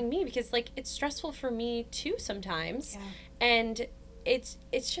and supporting me, because like it's stressful for me too sometimes. And it's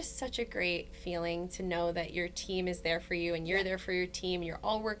just such a great feeling to know that your team is there for you and you're there for your team. You're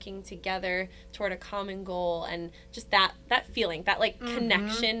all working together toward a common goal, and just that feeling, that like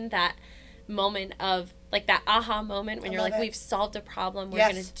connection, that moment of like that aha moment when you're like, we've solved a problem, we're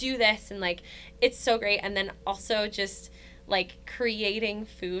gonna do this, and like it's so great. And then also just like creating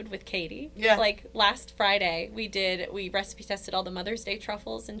food with Katie. Like last Friday we recipe tested all the Mother's Day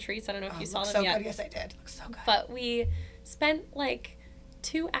truffles and treats. I don't know if you saw them yet. Good. Yes, I did. Looks so good. But we spent like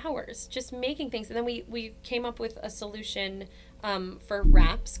 2 hours just making things, and then we came up with a solution for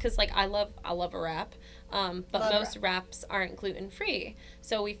wraps, because like I love a wrap, but most wraps aren't gluten-free.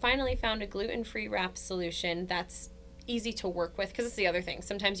 So we finally found a gluten-free wrap solution that's easy to work with, because it's the other thing.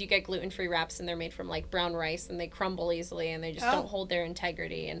 Sometimes you get gluten-free wraps and they're made from like brown rice and they crumble easily and they just don't hold their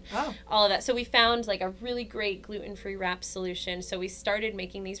integrity and all of that. So we found like a really great gluten-free wrap solution. So we started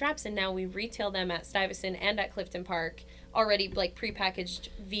making these wraps, and now we retail them at Stuyvesant and at Clifton Park, already like prepackaged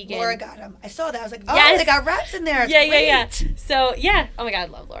vegan. Laura got them. I saw that. I was like, oh, they got wraps in there. It's great. So oh my God, I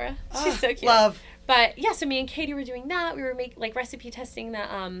love Laura. She's so cute. Love. But yeah, so me and Katie were doing that. We were recipe testing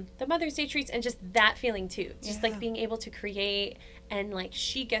the Mother's Day treats, and just that feeling too. Just like being able to create, and like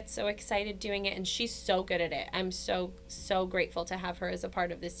she gets so excited doing it, and she's so good at it. I'm so grateful to have her as a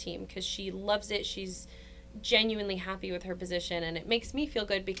part of this team, because she loves it. She's genuinely happy with her position, and it makes me feel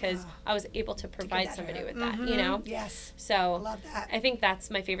good because I was able to provide somebody with that, Yes. So I love that. I think that's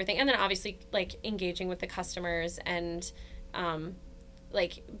my favorite thing. And then obviously like engaging with the customers, and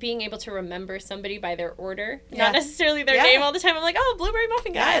like being able to remember somebody by their order, not necessarily their name all the time. I'm like, oh, blueberry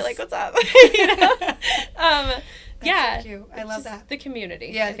muffin guy, like what's up? That's so cute. I love that. The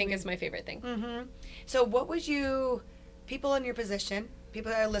community, I think, is my favorite thing. So what would you, people in your position,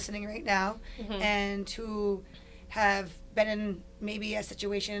 people that are listening right now, and who have been in maybe a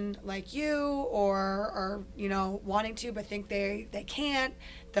situation like you, or wanting to but think they can't,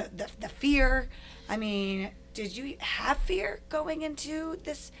 the fear. I mean, did you have fear going into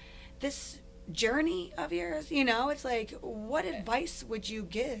this journey of yours? It's like, what advice would you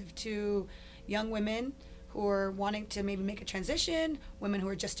give to young women who are wanting to maybe make a transition, women who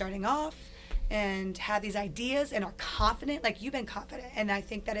are just starting off and have these ideas and are confident, like you've been confident? And I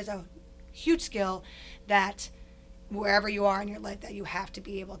think that is a huge skill that wherever you are in your life, that you have to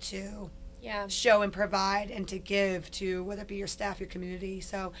be able to show and provide and to give to, whether it be your staff, your community.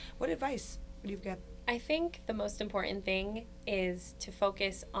 So what advice would you give? I think the most important thing is to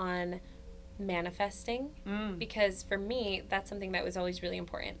focus on manifesting, because for me, that's something that was always really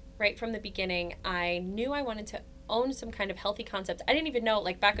important. Right from the beginning, I knew I wanted to own some kind of healthy concept. I didn't even know,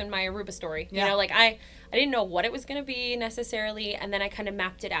 like back in my Aruba story, you know, like I didn't know what it was going to be necessarily. And then I kind of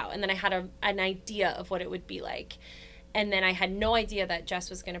mapped it out. And then I had an idea of what it would be like. And then I had no idea that Jess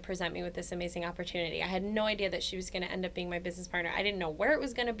was going to present me with this amazing opportunity. I had no idea that she was going to end up being my business partner. I didn't know where it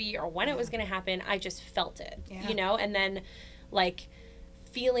was going to be or when it was going to happen. I just felt it, you know? And then like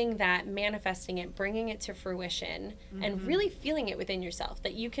feeling that, manifesting it, bringing it to fruition, and really feeling it within yourself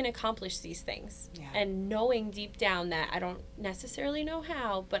that you can accomplish these things, and knowing deep down that I don't necessarily know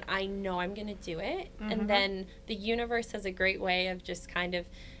how, but I know I'm going to do it. And then the universe has a great way of just kind of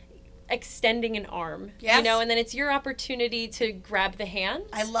extending an arm, you know, and then it's your opportunity to grab the hand.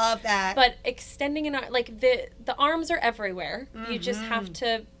 I love that. But extending an arm, like the arms are everywhere. You just have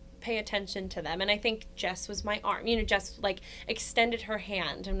to pay attention to them. And I think Jess was my arm. You know, Jess like extended her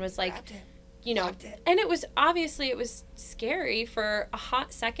hand and was like, you know, and it was obviously, it was scary for a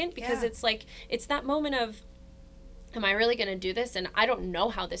hot second, because it's like, it's that moment of, am I really going to do this? And I don't know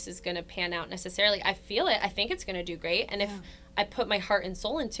how this is going to pan out necessarily. I feel it. I think it's going to do great. And if I put my heart and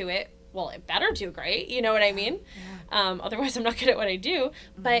soul into it, well, it better do great. You know what I mean? Otherwise I'm not good at what I do.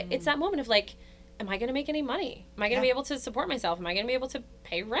 But it's that moment of like, am I going to make any money? Am I going to be able to support myself? Am I going to be able to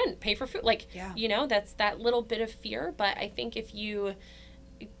pay rent, pay for food? Like, you know, that's that little bit of fear. But I think if you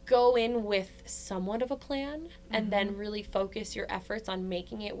go in with somewhat of a plan and then really focus your efforts on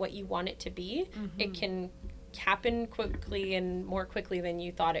making it what you want it to be, it can happen quickly and more quickly than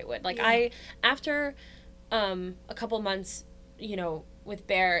you thought it would. Like after a couple months, you know, with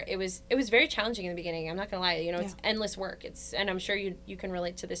Bear, it was very challenging in the beginning. I'm not gonna lie, you know, it's endless work. And I'm sure you can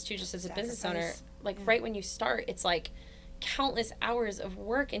relate to this too, just as a business owner. Like right when you start, it's like countless hours of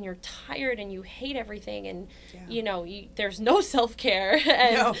work, and you're tired and you hate everything, and you know, there's no self-care,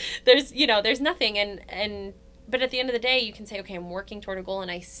 and there's nothing, and but at the end of the day, you can say, okay, I'm working toward a goal, and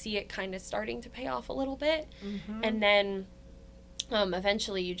I see it kind of starting to pay off a little bit, and then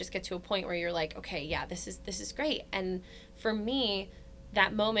eventually you just get to a point where you're like, okay, yeah, this is great. And for me,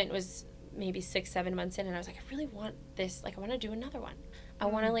 that moment was maybe 6-7 months in, and I was like, I really want this. Like, I want to do another one. I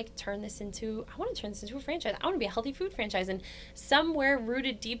want to turn this into a franchise. I want to be a healthy food franchise. And somewhere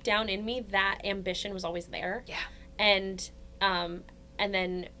rooted deep down in me, that ambition was always there. Yeah. And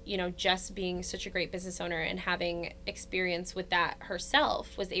then, you know, just being such a great business owner and having experience with that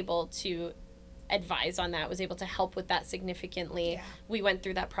herself, was able to advise on that, was able to help with that significantly. We went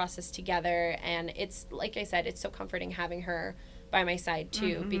through that process together, and it's, like I said, it's so comforting having her by my side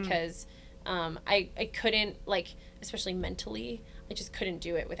too, because I couldn't, like, especially mentally, I just couldn't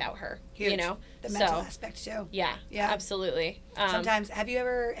do it without her. Huge. You know, the mental aspect too. Yeah, absolutely. Sometimes, have you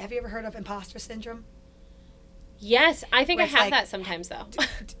ever heard of imposter syndrome? Yes, I think I have that sometimes, though.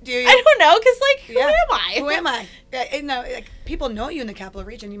 Do you? I don't know, because, like, who am I? Who am I? No, like, people know you in the capital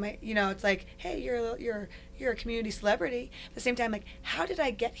region. You might, you know, it's like, hey, you're a community celebrity. At the same time, like, how did I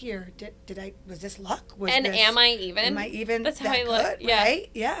get here? Was this luck? Am I even? Am I even? That's how I look. Yeah.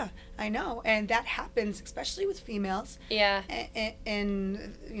 Right? Yeah, I know. And that happens, especially with females. Yeah.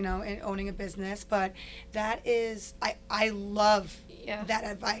 And you know, in owning a business. But that is, I love that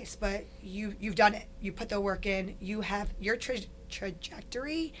advice. But you've done it. You put the work in. You have your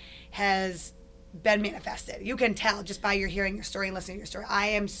trajectory has been manifested. You can tell just by your hearing your story and listening to your story. I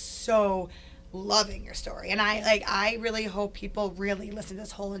am so loving your story, and I really hope people really listen to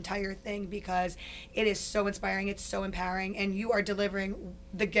this whole entire thing, because it is so inspiring, it's so empowering, and you are delivering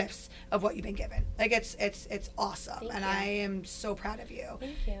the gifts of what you've been given. Like, it's awesome. Thank you. I am so proud of you.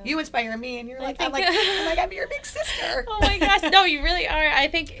 Thank you. You inspire me, and I'm your big sister. Oh my gosh, no, you really are. I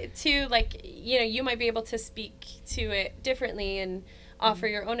think too, like, you know, you might be able to speak to it differently and offer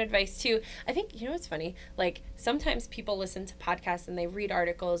your own advice too. I think, you know, it's funny, like, sometimes people listen to podcasts and they read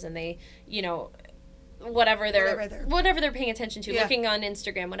articles and they, you know, whatever they're paying attention to, looking on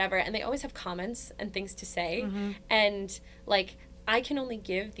Instagram, whatever, and they always have comments and things to say. And, like, I can only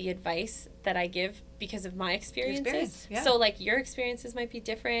give the advice that I give because of my experiences. So, like, your experiences might be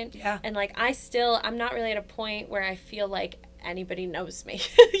different. And, like, I'm not really at a point where I feel like anybody knows me.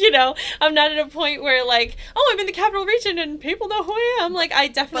 You know, I'm not at a point where, like, oh, I'm in the capital region and people know who I am. Like, I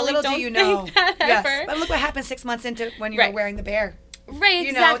definitely don't think that ever. But look what happened 6 months into when you were wearing the bear. Right,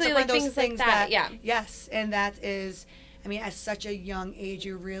 exactly. You know, it's like things like that. Yes, and that is, I mean, at such a young age,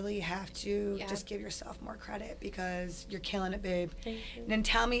 you really have to just give yourself more credit, because you're killing it, babe. Thank you. And then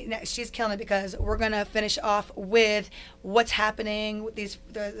tell me, she's killing it, because we're going to finish off with what's happening with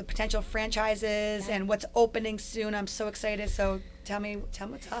the potential franchises and what's opening soon. I'm so excited. So Tell me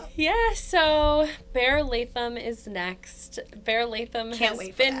what's up. Yeah, so Bear Latham is next. Bear Latham Can't has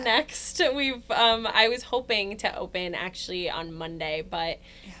wait for been that. next. I was hoping to open actually on Monday, but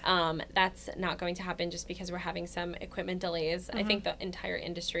that's not going to happen just because we're having some equipment delays. I think the entire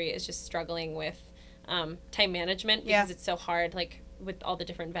industry is just struggling with time management because it's so hard, like with all the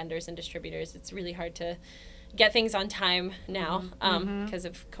different vendors and distributors. It's really hard to get things on time now because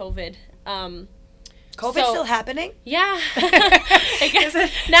of COVID. COVID's still happening? Yeah.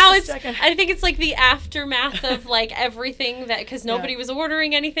 Now I think it's like the aftermath of like everything that, because nobody was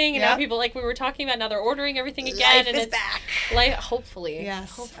ordering anything, and now people, like we were talking about, now they're ordering everything again. Life and is it's back. Hopefully.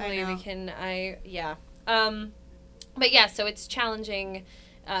 Yes. Hopefully we can, but yeah, so it's challenging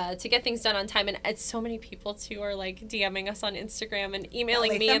to get things done on time, and it's so many people too are like DMing us on Instagram and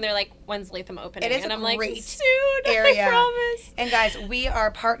emailing me, and they're like, "When's Latham opening?" It is and a I'm like, great "Soon, area. I promise." And guys, we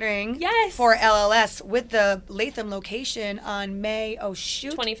are partnering for LLS with the Latham location on May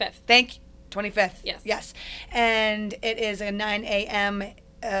 25th. 25th. Yes. And it is a 9 a.m.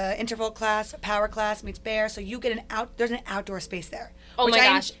 Interval class, power class meets bear. So you get there's an outdoor space there. Oh my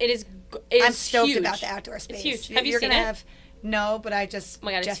gosh, it is I'm stoked huge. about the outdoor space. It's huge. Have you seen it? No, but I just, oh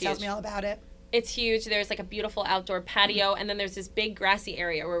my God, Jess tells me all about it. It's huge. There's like a beautiful outdoor patio, and then there's this big grassy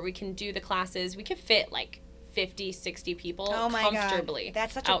area where we can do the classes. We could fit like 50, 60 people comfortably. God.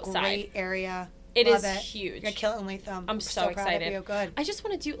 That's such outside. A great area. It Love is huge. You're going to kill it in Latham. I'm so excited. Proud of you. Good. I just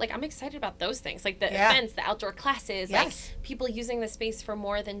want to do, like, I'm excited about those things. Like the events, the outdoor classes, like people using the space for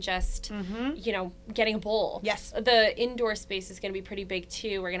more than just, you know, getting a bowl. Yes. The indoor space is going to be pretty big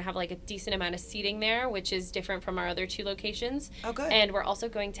too. We're going to have like a decent amount of seating there, which is different from our other two locations. Oh, good. And we're also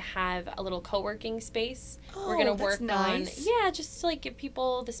going to have a little co-working space. Oh, we're going to work nice. on, just to like give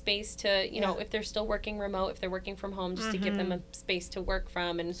people the space to, you know, if they're still working remote, if they're working from home, just to give them a space to work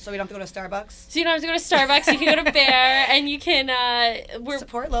from. And so we don't have to go to Starbucks? So you don't have to go to Starbucks. You can go to Bear, and you can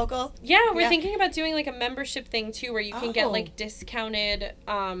support local. Yeah, we're thinking about doing like a membership thing too, where you can get like discounted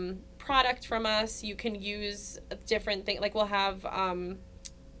product from us. You can use different things. Like we'll have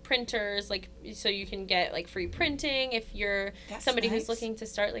printers, like so you can get like free printing if you're somebody who's looking to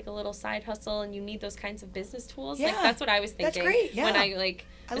start like a little side hustle and you need those kinds of business tools. Like that's what I was thinking. That's great. Yeah. When I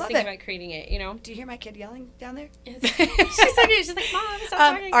was thinking about creating it, you know. Do you hear my kid yelling down there? She's like, Mom,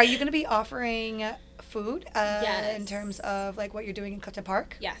 stop talking. Are you going to be offering food in terms of like what you're doing in Clifton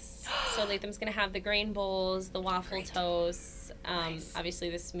Park? Yes. So Latham's going to have the grain bowls, the waffle toasts, obviously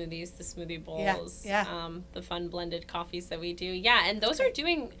the smoothies, the smoothie bowls, the fun blended coffees that we do. Yeah, and those are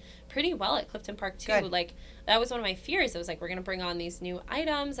doing pretty well at Clifton Park too. Good. Like that was one of my fears. I was like, we're going to bring on these new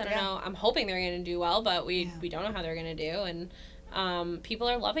items. I don't know. I'm hoping they're going to do well, but we don't know how they're going to do. And people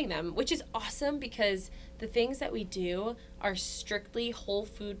are loving them, which is awesome because the things that we do are strictly whole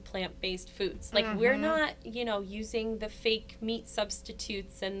food, plant-based foods. Like we're not, you know, using the fake meat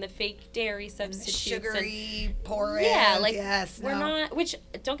substitutes and the fake dairy substitutes. And sugary porridge. Yeah, like we're not, which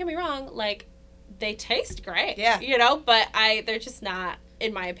don't get me wrong, like they taste great. Yeah. You know, but they're just not,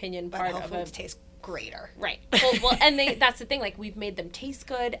 in my opinion, part of a taste greater. Right. Well, and that's the thing. Like we've made them taste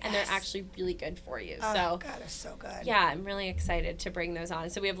good, and they're actually really good for you. Oh, so God, they're so good. Yeah, I'm really excited to bring those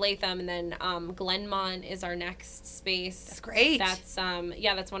on. So we have Latham, and then Glenmont is our next space. That's great. That's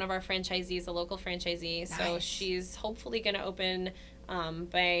that's one of our franchisees, a local franchisee. Nice. So she's hopefully going to open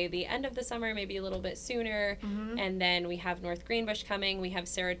by the end of the summer, maybe a little bit sooner. And then we have North Greenbush coming. We have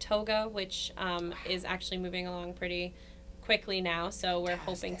Saratoga, which is actually moving along pretty quickly now, so we're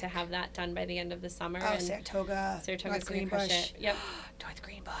hoping to have that done by the end of the summer. Oh, Saratoga's North Greenbush. Yep. North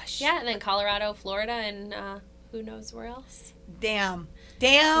Greenbush. Yeah, and then Colorado, Florida, and who knows where else. Damn.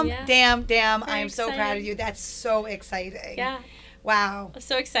 Very I am so proud excited. of you. That's so exciting. Yeah. Wow. I'm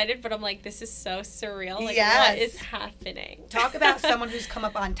so excited, but I'm like, this is so surreal. Like, yes. What is happening? Talk about someone who's come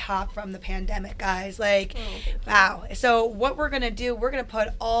up on top from the pandemic, guys. Like, thank you. wow. So what we're going to do, we're going to put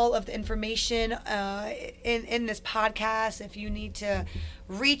all of the information in this podcast. If you need to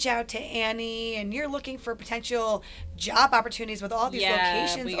reach out to Annie and you're looking for potential job opportunities with all these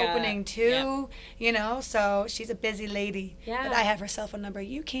locations opening too, you know, so she's a busy lady. Yeah. But I have her cell phone number.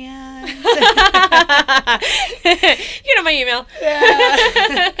 You can. You know my email.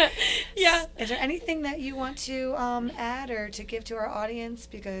 Yeah. Yeah. Is there anything that you want to add or to give to our audience?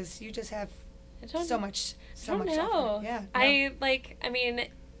 Because you just have so much. No. Yeah. No.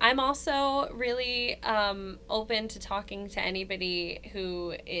 I'm also really open to talking to anybody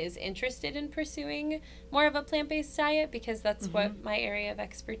who is interested in pursuing more of a plant-based diet, because that's what my area of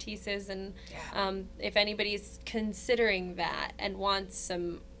expertise is. And if anybody's considering that and wants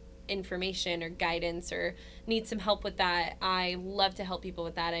some information or guidance or need some help with that, I love to help people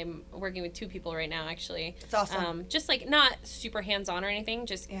with that. I'm working with 2 people right now, actually. It's awesome. Just like not super hands-on or anything,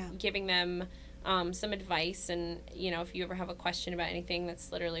 just giving them some advice. And, you know, if you ever have a question about anything,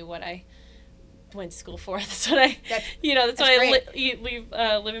 that's literally what I went to school for. That's what I, that's what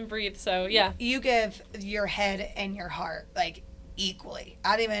I live and breathe. So, yeah. You give your head and your heart, like, equally.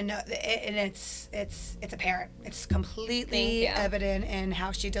 I don't even know, and it's apparent. It's completely evident in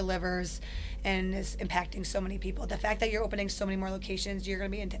how she delivers and is impacting so many people. The fact that you're opening so many more locations, you're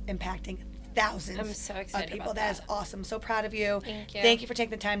going to be impacting thousands I'm so excited of people. about that. That is awesome. So proud of you. Thank you. Thank you for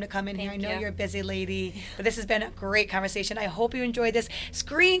taking the time to come in here. I know you're a busy lady, but this has been a great conversation. I hope you enjoyed this.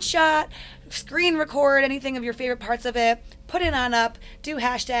 Screenshot, screen record anything of your favorite parts of it. Put it on up. Do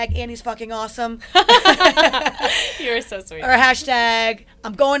hashtag Annie's fucking awesome. You are so sweet. Or hashtag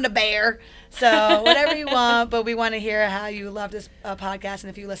I'm going to bear. So whatever you want, but we want to hear how you love this podcast and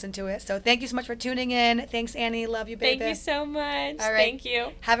if you listen to it. So thank you so much for tuning in. Thanks, Annie. Love you, baby. Thank you so much. All right. Thank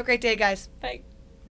you. Have a great day, guys. Bye.